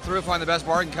scour through, find the best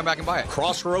bargain, come back and buy it.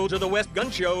 Crossroads of the West Gun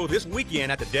Show this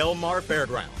weekend at the Del Mar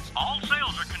Fairgrounds. All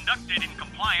sales are conducted in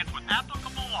compliance with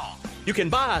applicable law. You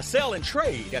can buy, sell, and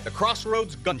trade at the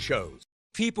Crossroads Gun Shows.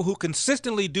 People who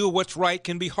consistently do what's right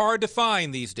can be hard to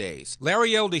find these days.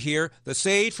 Larry Elder here, the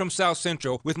sage from South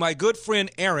Central, with my good friend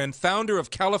Aaron, founder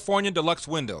of California Deluxe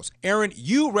Windows. Aaron,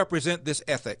 you represent this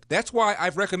ethic. That's why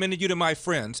I've recommended you to my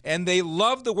friends, and they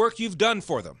love the work you've done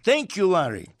for them. Thank you,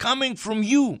 Larry. Coming from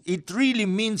you, it really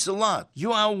means a lot.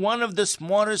 You are one of the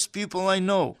smartest people I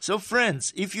know. So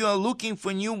friends, if you are looking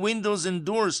for new windows and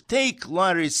doors, take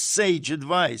Larry's sage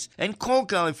advice and call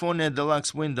California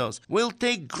Deluxe Windows. We'll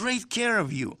take great care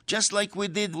of you, just like we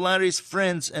did Larry's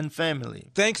friends and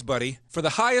family. Thanks, buddy. For the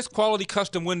highest quality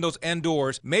custom windows and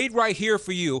doors made right here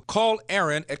for you, call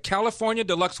Aaron at California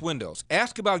Deluxe Windows.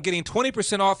 Ask about getting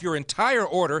 20% off your entire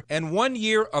order and 1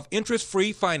 year of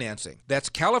interest-free financing. That's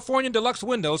California Deluxe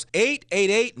Windows,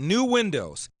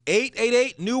 888-NEW-WINDOWS.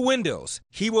 888-NEW-WINDOWS.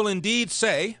 He will indeed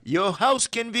say, your house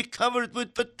can be covered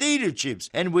with potato chips,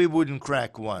 and we wouldn't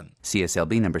crack one.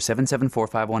 CSLB number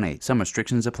 774518. Some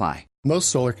restrictions apply. Most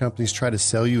solar companies try to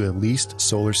sell you a leased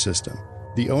solar system.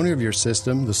 The owner of your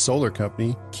system, the solar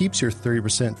company, keeps your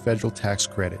 30% federal tax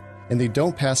credit, and they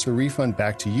don't pass a refund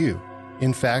back to you.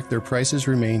 In fact, their prices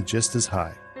remain just as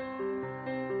high.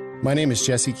 My name is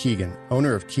Jesse Keegan,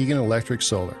 owner of Keegan Electric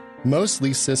Solar. Most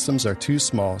lease systems are too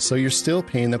small, so you're still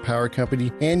paying the power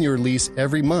company and your lease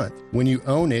every month. When you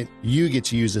own it, you get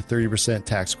to use the 30%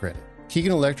 tax credit.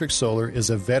 Keegan Electric Solar is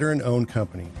a veteran-owned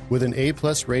company with an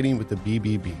A-plus rating with the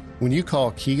BBB. When you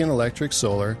call Keegan Electric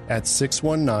Solar at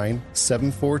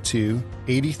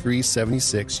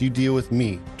 619-742-8376, you deal with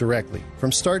me directly, from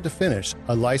start to finish,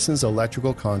 a licensed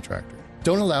electrical contractor.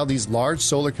 Don't allow these large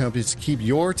solar companies to keep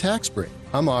your tax break.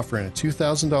 I'm offering a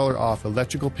 $2,000 off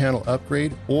electrical panel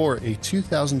upgrade or a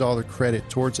 $2,000 credit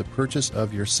towards the purchase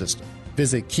of your system.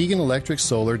 Visit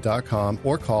KeeganElectricSolar.com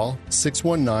or call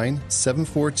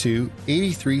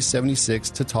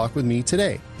 619-742-8376 to talk with me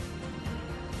today.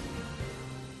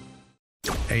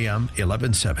 AM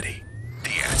 1170.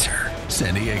 The Answer.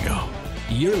 San Diego.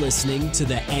 You're listening to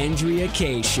The Andrea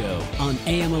Kaye Show on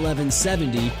AM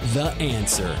 1170, The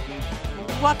Answer.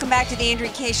 Welcome back to the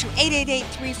Andrea Kaye Show,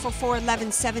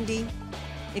 888-344-1170.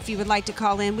 If you would like to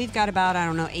call in, we've got about,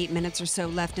 8 minutes or so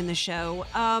left in the show.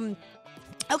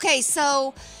 Okay,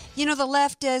 so, the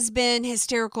left has been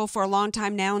hysterical for a long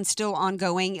time now and still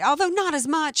ongoing, although not as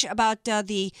much about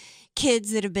the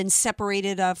kids that have been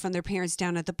separated from their parents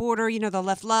down at the border. The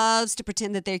left loves to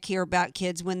pretend that they care about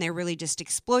kids when they're really just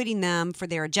exploiting them for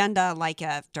their agenda, like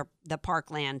after the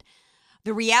Parkland.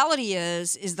 The reality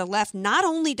is the left not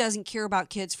only doesn't care about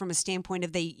kids from a standpoint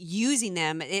of they using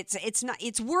them,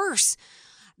 it's worse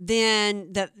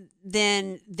than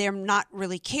they're not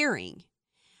really caring.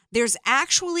 There's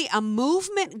actually a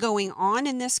movement going on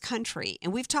in this country,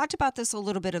 and we've talked about this a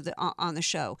little bit on the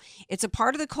show. It's a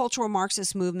part of the cultural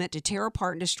Marxist movement to tear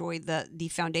apart and destroy the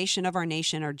foundation of our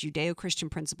nation, our Judeo-Christian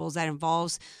principles. That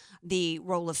involves the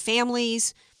role of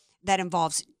families, that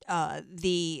involves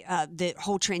the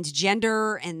whole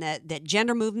transgender and the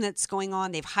gender movement that's going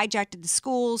on. They've hijacked the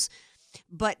schools,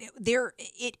 but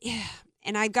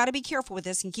and I've got to be careful with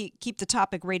this and keep the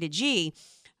topic rated G.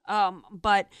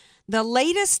 But the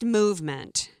latest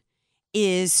movement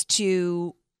is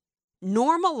to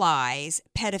normalize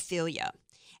pedophilia.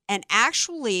 And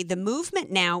actually, the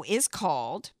movement now is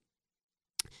called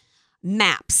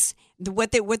MAPS.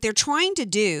 What they're trying to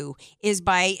do is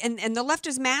and the left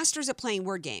is masters at playing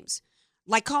word games,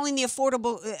 like calling the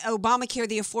Obamacare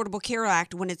the Affordable Care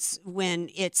Act when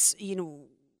it's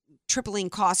tripling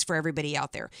costs for everybody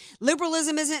out there.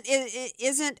 Liberalism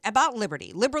isn't about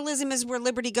liberty. Liberalism is where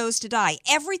liberty goes to die.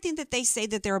 Everything that they say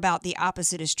that they're about, the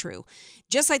opposite is true.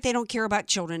 Just like they don't care about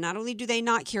children. Not only do they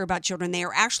not care about children, they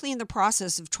are actually in the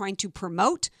process of trying to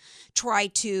try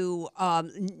to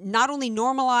not only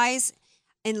normalize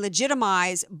and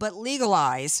legitimize, but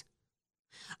legalize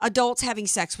adults having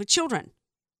sex with children.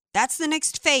 That's the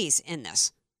next phase in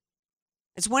this.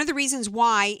 It's one of the reasons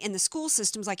why in the school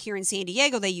systems, like here in San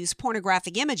Diego, they use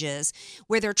pornographic images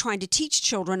where they're trying to teach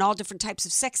children all different types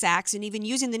of sex acts and even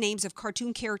using the names of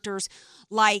cartoon characters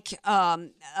like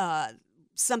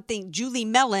Julie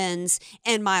Mellons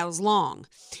and Miles Long.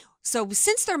 So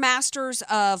since they're masters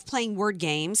of playing word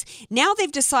games, now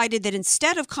they've decided that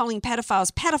instead of calling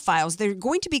pedophiles, they're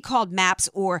going to be called MAPS,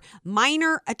 or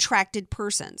minor attracted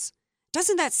persons.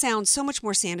 Doesn't that sound so much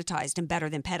more sanitized and better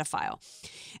than pedophile?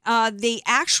 They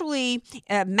actually,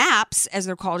 MAPS, as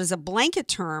they're called, is a blanket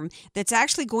term that's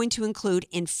actually going to include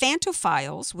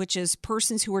infantophiles, which is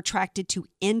persons who are attracted to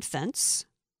infants,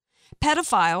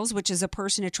 pedophiles, which is a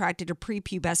person attracted to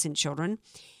prepubescent children,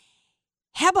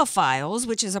 hebephiles,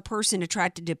 which is a person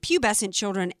attracted to pubescent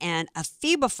children, and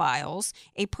ephebophiles,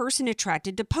 a person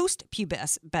attracted to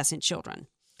postpubescent children.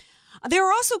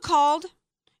 They're also called,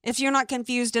 if you're not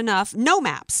confused enough,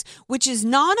 NOMAPs, which is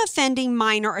non-offending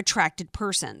minor attracted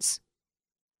persons.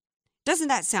 Doesn't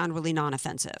that sound really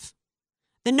non-offensive?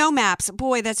 The NOMAPs,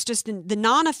 boy, that's just the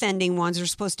non-offending ones are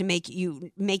supposed to make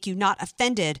you not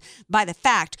offended by the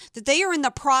fact that they are in the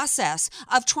process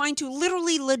of trying to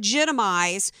literally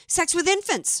legitimize sex with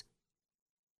infants.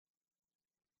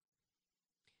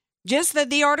 Just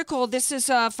the article, this is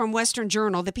from Western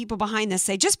Journal, the people behind this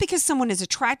say, just because someone is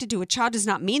attracted to a child does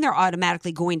not mean they're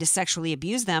automatically going to sexually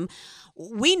abuse them.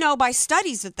 We know by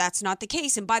studies that that's not the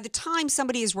case. And by the time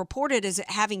somebody is reported as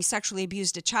having sexually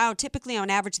abused a child, typically on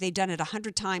average, they've done it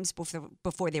 100 times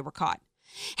before they were caught.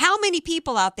 How many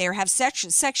people out there have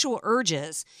sexual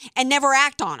urges and never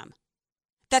act on them?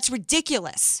 That's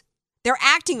ridiculous. They're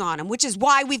acting on them, which is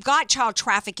why we've got child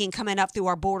trafficking coming up through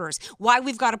our borders, why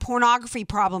we've got a pornography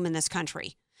problem in this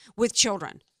country with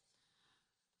children.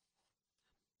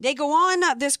 They go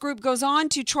on, this group goes on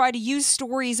to try to use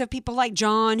stories of people like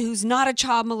John, who's not a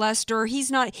child molester.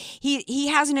 He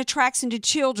has an attraction to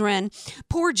children.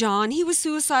 Poor John, he was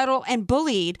suicidal and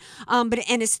bullied, and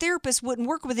his therapist wouldn't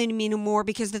work with him anymore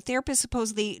because the therapist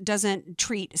supposedly doesn't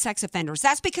treat sex offenders.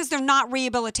 That's because they're not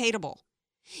rehabilitatable.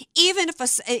 Even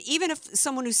if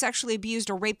someone who sexually abused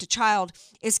or raped a child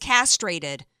is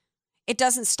castrated, it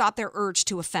doesn't stop their urge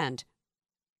to offend.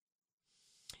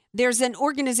 There's an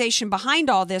organization behind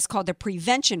all this called the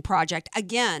Prevention Project.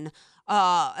 Again,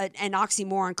 an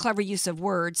oxymoron, clever use of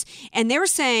words. And they're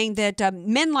saying that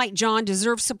men like John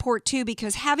deserve support too,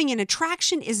 because having an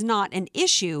attraction is not an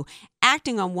issue.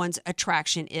 Acting on one's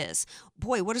attraction is.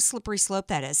 Boy, what a slippery slope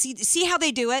that is. See how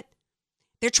they do it?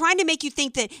 They're trying to make you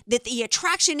think that the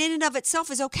attraction in and of itself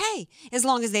is okay as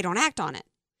long as they don't act on it.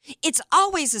 It's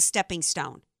always a stepping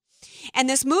stone. And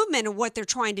this movement, of what they're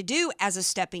trying to do as a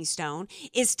stepping stone,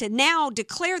 is to now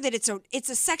declare that it's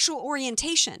a sexual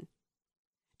orientation,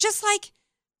 just like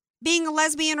being a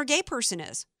lesbian or gay person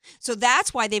is. So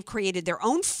that's why they've created their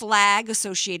own flag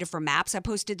associated for MAPS. I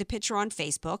posted the picture on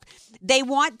Facebook. They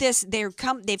want this. They've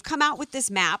come out with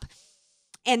this map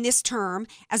and this term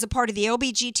as a part of the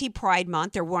LGBT Pride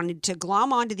Month. They're wanting to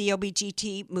glom onto the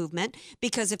LGBT movement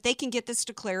because if they can get this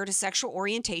declared a sexual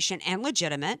orientation and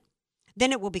legitimate,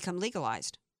 then it will become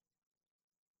legalized.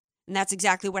 And that's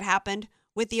exactly what happened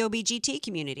with the OBGT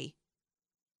community.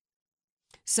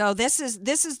 So this is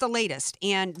the latest,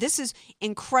 and this is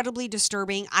incredibly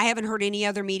disturbing. I haven't heard any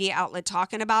other media outlet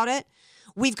talking about it.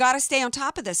 We've got to stay on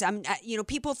top of this.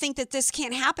 People think that this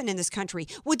can't happen in this country.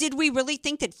 Well, did we really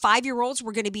think that 5-year-olds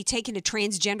were going to be taken to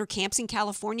transgender camps in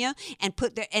California and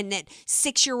that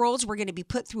 6-year-olds were going to be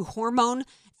put through hormone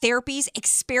therapies,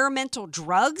 experimental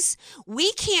drugs?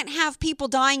 We can't have people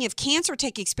dying of cancer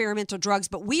take experimental drugs,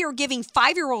 but we are giving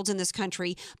 5-year-olds in this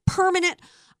country permanent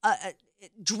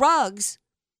drugs,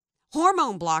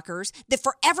 hormone blockers that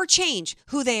forever change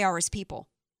who they are as people.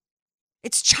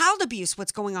 It's child abuse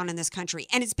what's going on in this country,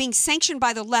 and it's being sanctioned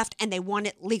by the left, and they want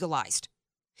it legalized.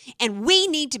 And we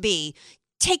need to be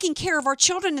taking care of our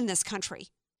children in this country.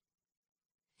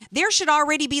 There should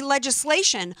already be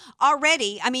legislation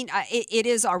already. It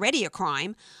is already a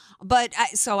crime But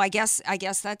so I guess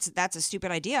that's a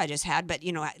stupid idea I just had. But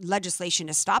legislation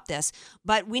to stop this.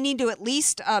 But we need to at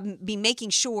least be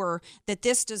making sure that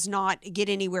this does not get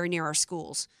anywhere near our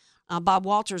schools. Bob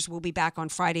Walters will be back on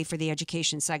Friday for the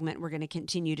education segment. We're going to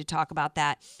continue to talk about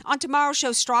that. On tomorrow's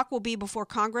show, Strzok will be before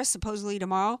Congress, supposedly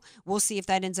tomorrow. We'll see if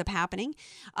that ends up happening.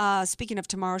 Speaking of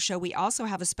tomorrow's show, we also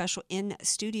have a special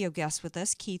in-studio guest with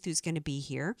us, Keith, who's going to be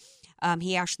here.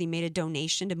 He actually made a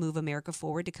donation to Move America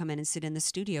Forward to come in and sit in the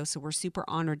studio, so we're super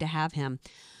honored to have him.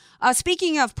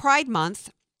 Speaking of Pride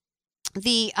Month,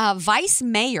 the vice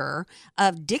mayor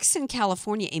of Dixon,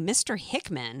 California, a Mr.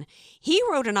 Hickman, he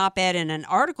wrote an op-ed in an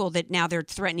article that now they're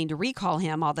threatening to recall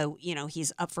him, although,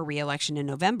 he's up for re-election in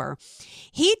November.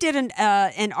 He did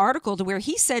an article to where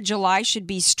he said July should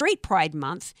be Straight Pride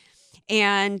Month.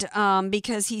 And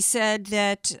because he said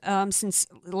that since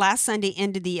last Sunday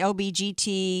ended the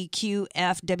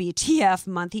LBGTQFWTF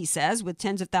month, he says, with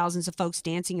tens of thousands of folks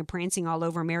dancing and prancing all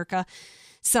over America,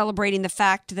 celebrating the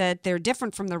fact that they're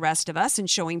different from the rest of us and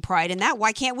showing pride in that.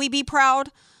 Why can't we be proud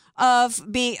of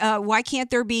why can't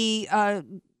there be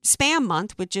Spam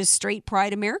Month, which is Straight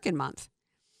Pride American Month?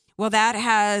 Well, that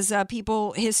has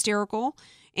people hysterical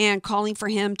and calling for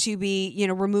him to be,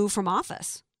 removed from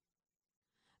office.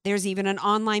 There's even an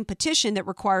online petition that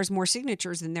requires more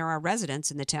signatures than there are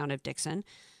residents in the town of Dixon.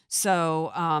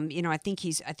 So, I think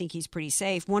he's pretty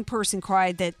safe. One person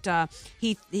cried that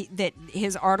that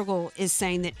his article is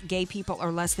saying that gay people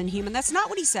are less than human. That's not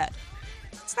what he said.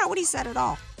 It's not what he said at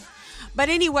all. But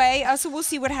anyway, so we'll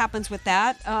see what happens with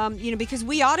that. Because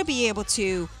we ought to be able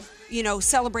to,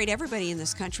 celebrate everybody in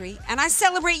this country. And I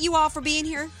celebrate you all for being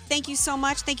here. Thank you so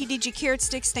much. Thank you, DJ Carrot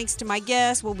Sticks. Thanks to my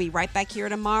guests. We'll be right back here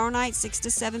tomorrow night, 6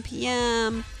 to 7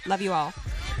 p.m. Love you all.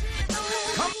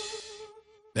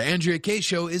 The Andrea Kaye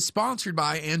Show is sponsored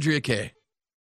by Andrea Kaye.